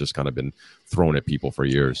stuff that's just kind of been thrown at people for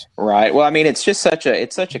years. Right. Well, I mean, it's just such a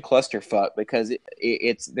clusterfuck, because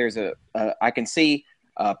I can see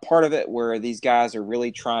part of it where these guys are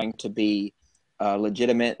really trying to be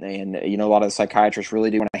legitimate, and a lot of the psychiatrists really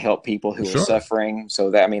do want to help people who are suffering. So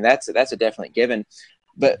that's a definite given.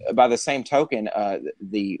 But by the same token,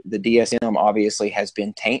 the DSM obviously has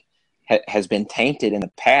been tainted in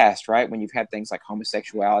the past, right? When you've had things like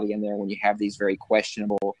homosexuality in there, when you have these very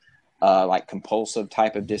questionable, like compulsive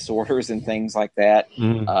type of disorders and things like that,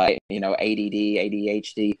 ADD,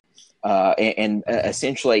 ADHD, and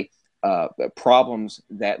essentially problems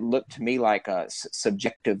that look to me like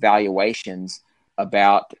subjective valuations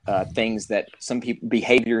about things that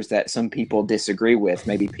behaviors that some people disagree with,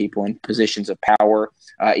 maybe people in positions of power,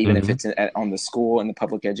 even if it's on the school and the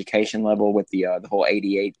public education level with the whole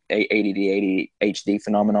ADD, ADHD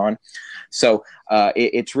phenomenon. So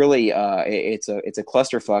it's really it's a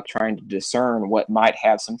clusterfuck trying to discern what might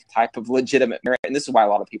have some type of legitimate merit, and this is why a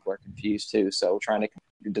lot of people are confused too. So trying to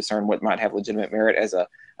discern what might have legitimate merit as a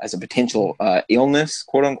potential illness,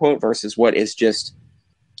 quote unquote, versus what is just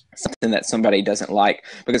something that somebody doesn't like.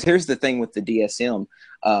 Because here's the thing with the DSM,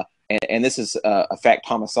 and this is a fact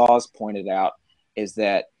Thomas Sawes pointed out, is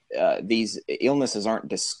that these illnesses aren't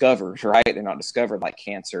discovered, right? They're not discovered like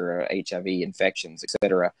cancer, HIV, infections,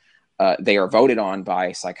 etc. They are voted on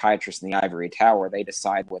by psychiatrists in the ivory tower. They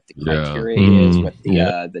decide what the criteria is, what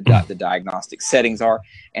the diagnostic settings are,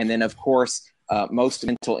 and then of course, most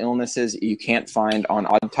mental illnesses you can't find on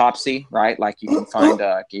autopsy, right? Like you can find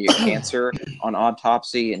cancer on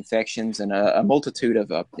autopsy, infections, and a multitude of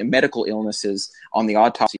medical illnesses on the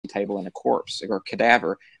autopsy table in a corpse or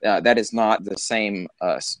cadaver. That is not the same.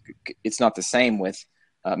 It's not the same with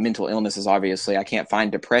mental illnesses. Obviously, I can't find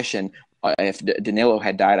depression. If Danilo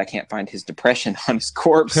had died, I can't find his depression on his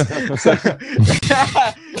corpse. Let's just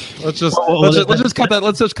cut that.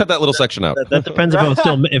 Let's just cut that little section out. That depends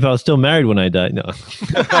if I was still married when I died. No.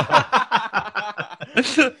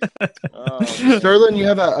 Sterlin, you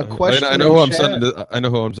have a question. I know who I'm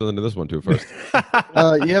sending to this one to first.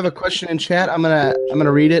 You have a question in chat. I'm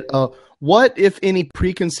gonna read it. What, if any,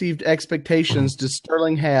 preconceived expectations does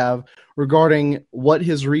Sterling have regarding what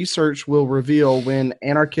his research will reveal when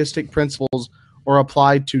anarchistic principles are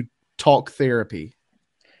applied to talk therapy?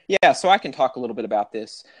 Yeah, so I can talk a little bit about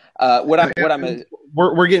this.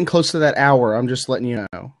 We're getting close to that hour. I'm just letting you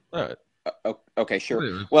know. All right. Okay,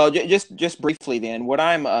 sure. Well, just briefly then, what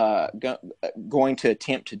I'm going to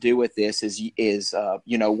attempt to do with this is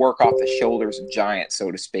work off the shoulders of giants,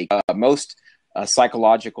 so to speak. Most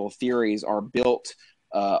psychological theories are built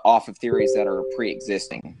off of theories that are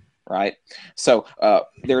pre-existing, right? So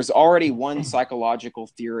there's already one psychological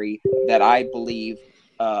theory that I believe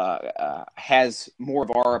has more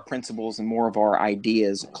of our principles and more of our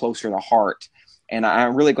ideas closer to heart. And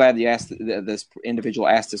I'm really glad that you asked this individual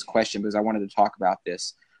asked this question, because I wanted to talk about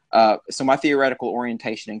this. So my theoretical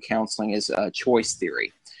orientation in counseling is choice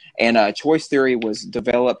theory. And choice theory was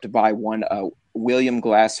developed by one William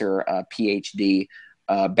Glasser, PhD,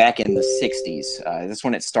 back in the 60s. That's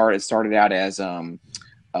when it started. It started out as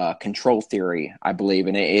control theory, I believe,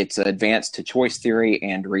 and it's advanced to choice theory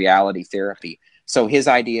and reality therapy. So his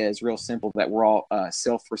idea is real simple, that we're all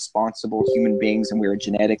self-responsible human beings and we are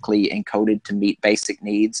genetically encoded to meet basic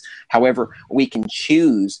needs. However, we can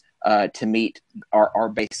choose to meet our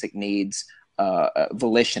basic needs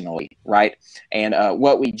volitionally, right? And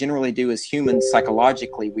what we generally do as humans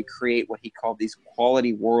psychologically, we create what he called these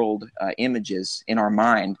quality world images in our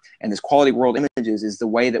mind. And this quality world images is the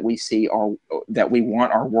way that we see that we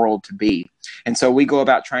want our world to be. And so we go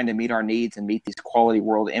about trying to meet our needs and meet these quality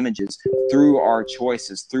world images through our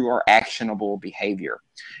choices, through our actionable behavior.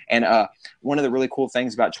 And one of the really cool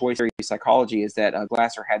things about choice theory psychology is that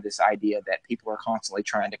Glasser had this idea that people are constantly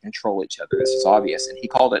trying to control each other. This is obvious. And he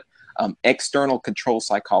called it external control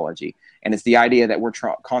psychology. And it's the idea that we're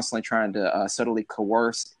constantly trying to subtly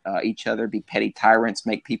coerce each other, be petty tyrants,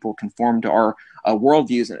 make people conform to our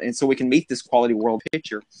worldviews. And so we can meet this quality world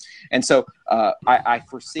picture. And so I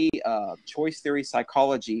foresee choice theory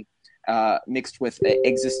psychology mixed with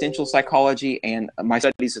existential psychology and my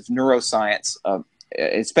studies of neuroscience,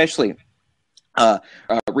 especially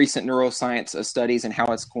recent neuroscience studies and how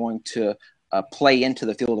it's going to play into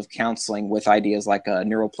the field of counseling with ideas like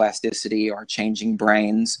neuroplasticity or changing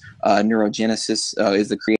brains. Neurogenesis is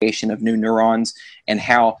the creation of new neurons, and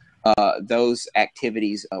how those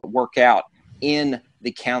activities work out in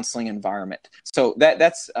the counseling environment. So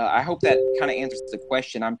that's I hope that kind of answers the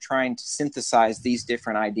question. I'm trying to synthesize these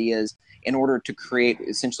different ideas in order to create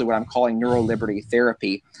essentially what I'm calling neuroliberty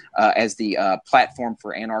therapy as the platform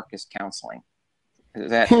for anarchist counseling.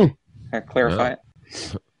 Does that clarify it?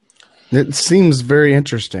 It seems very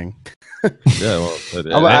interesting. Yeah,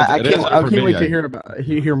 well, I can't wait to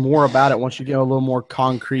hear more about it once you get a little more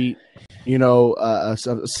concrete, a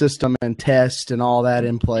system and test and all that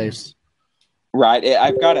in place. Right.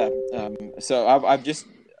 I've got I've just,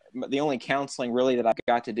 the only counseling really that I've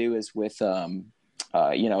got to do is with,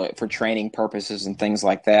 for training purposes and things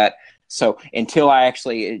like that. So until I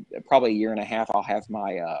actually, probably a year and a half, I'll have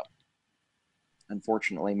my,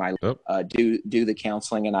 unfortunately, do the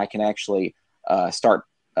counseling, and I can actually start,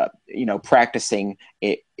 practicing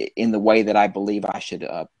it in the way that I believe I should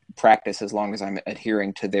practice, as long as I'm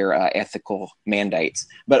adhering to their ethical mandates.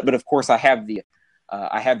 But of course, I have the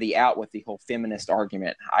out with the whole feminist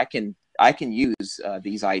argument. I can use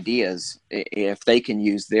these ideas if they can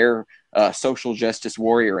use their social justice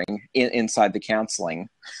warrioring inside the counseling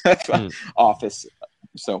office.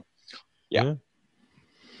 So, yeah.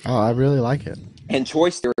 Oh, I really like it. And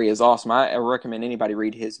choice theory is awesome. I recommend anybody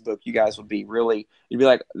read his book. You guys would be you'd be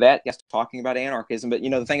like, that guy's talking about anarchism. But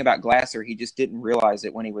the thing about Glasser, he just didn't realize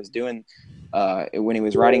it when he was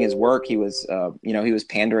writing his work. He was, he was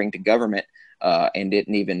pandering to government and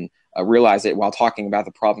didn't even realize it while talking about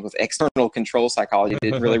the problems with external control psychology.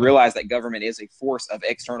 Didn't really realize that government is a force of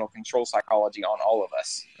external control psychology on all of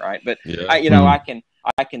us, right? But I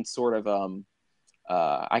can sort of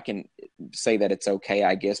I can say that it's okay,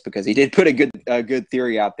 I guess, because he did put a good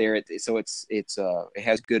theory out there. It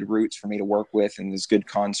has good roots for me to work with, and there's good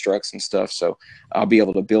constructs and stuff. So I'll be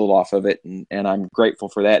able to build off of it, and I'm grateful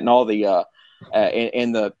for that. And all the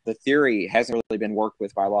and the theory hasn't really been worked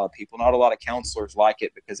with by a lot of people. Not a lot of counselors like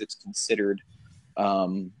it because it's considered a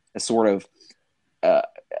sort of a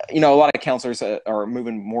lot of counselors are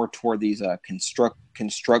moving more toward these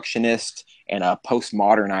constructionist and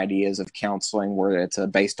postmodern ideas of counseling, where it's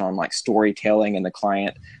based on like storytelling, and the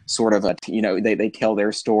client sort of they tell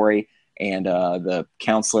their story, and the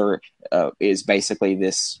counselor is basically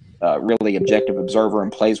this really objective observer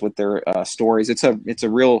and plays with their stories. It's a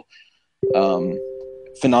real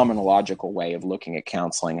phenomenological way of looking at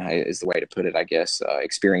counseling, is the way to put it, I guess.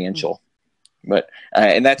 Experiential. But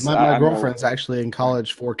and that's my girlfriend's actually in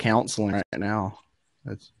college for counseling right now.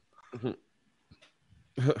 That's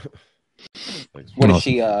what is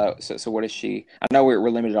she? So what is she? I know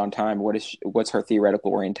we're limited on time. What's her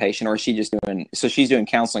theoretical orientation, or is she just doing? So she's doing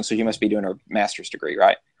counseling. So she must be doing her master's degree,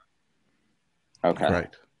 right? Okay.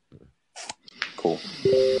 Right. Cool.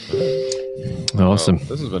 Awesome.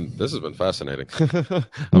 This has been fascinating.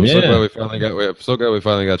 I'm so glad we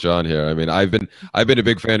finally got you on here. I mean, I've been a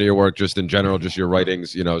big fan of your work, just in general, just your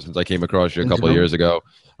writings. Since I came across you a couple of years ago.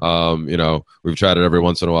 We've chatted every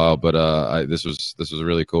once in a while, but this was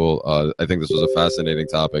really cool. I think this was a fascinating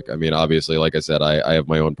topic. I mean, obviously, like I said, I have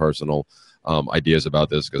my own personal ideas about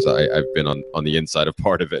this, because I've been on the inside of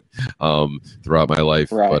part of it throughout my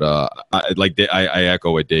life. Right. But I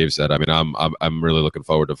echo what Dave said. I mean, I'm really looking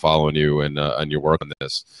forward to following you and your work on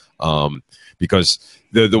this, because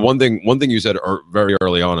the one thing you said very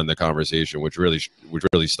early on in the conversation, which really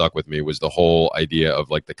stuck with me, was the whole idea of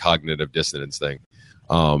like the cognitive dissonance thing.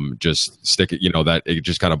 Just stick it, that it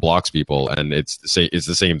just kind of blocks people, and it's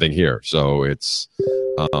the same thing here. So it's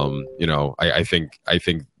I think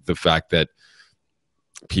the fact that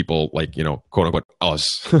people like, quote unquote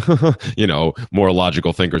us, more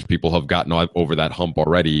logical thinkers, people have gotten over that hump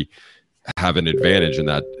already, have an advantage in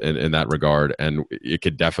that regard. And it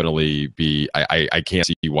could definitely be, I can't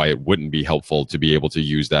see why it wouldn't be helpful to be able to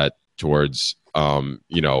use that towards,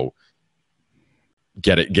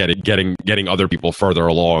 getting other people further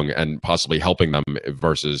along and possibly helping them,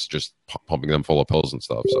 versus just pumping them full of pills and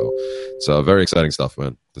stuff. So it's very exciting stuff,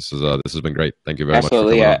 man. This has been great. Thank you very much.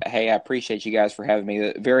 Absolutely. Hey, I appreciate you guys for having me.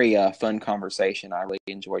 A very fun conversation. I really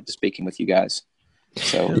enjoyed speaking with you guys.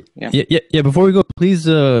 So yeah. Before we go, please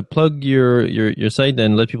plug your site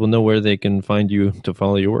and let people know where they can find you to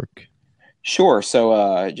follow your work. Sure.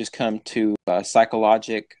 So just come to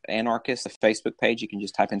Psychologic Anarchist, the Facebook page. You can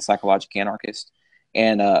just type in Psychologic Anarchist.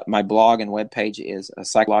 And my blog and webpage is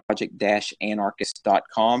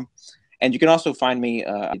psychologic-anarchist.com. And you can also find me,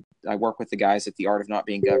 I I work with the guys at The Art of Not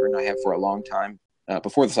Being Governed. I have for a long time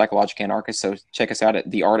before the Psychologic Anarchist. So check us out at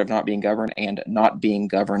The Art of Not Being Governed and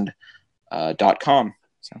notbeinggoverned.com.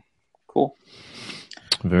 So cool.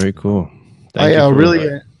 Very cool. I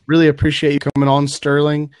really appreciate you coming on,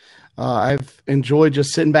 Sterling. I've enjoyed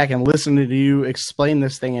just sitting back and listening to you explain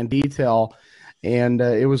this thing in detail, and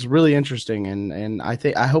it was really interesting. And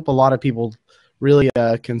I hope a lot of people really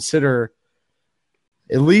consider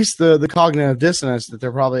at least the cognitive dissonance that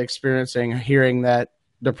they're probably experiencing, hearing that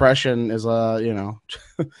depression is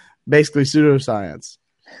basically pseudoscience.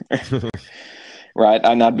 Right,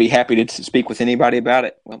 and I'd be happy to speak with anybody about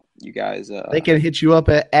it. Well, you guys, they can hit you up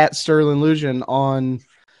at Sterlin Lujan on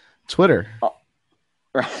Twitter.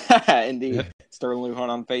 Indeed, Sterlin Lujan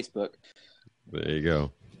on Facebook. There you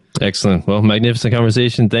go. Excellent. Well, magnificent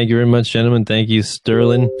conversation. Thank you very much, gentlemen. Thank you,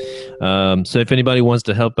 Sterling. So if anybody wants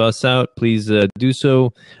to help us out, please do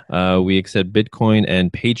so. We accept Bitcoin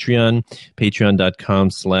and Patreon,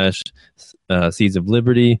 patreon.com/Seeds of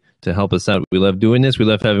Liberty to help us out. We love doing this. We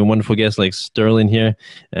love having wonderful guests like Sterling here,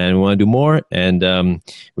 and we want to do more. And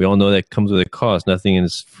we all know that comes with a cost. Nothing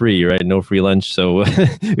is free, right? No free lunch. So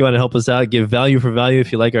you want to help us out, give value for value.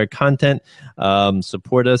 If you like our content,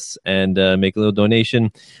 support us and make a little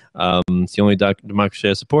donation. It's the only democracy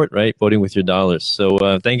I support, right? Voting with your dollars.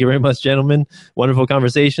 So thank you very much, gentlemen. Wonderful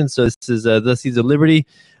conversation. So this is the Seeds of Liberty.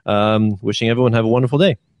 Wishing everyone have a wonderful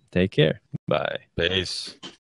day. Take care. Bye. Peace.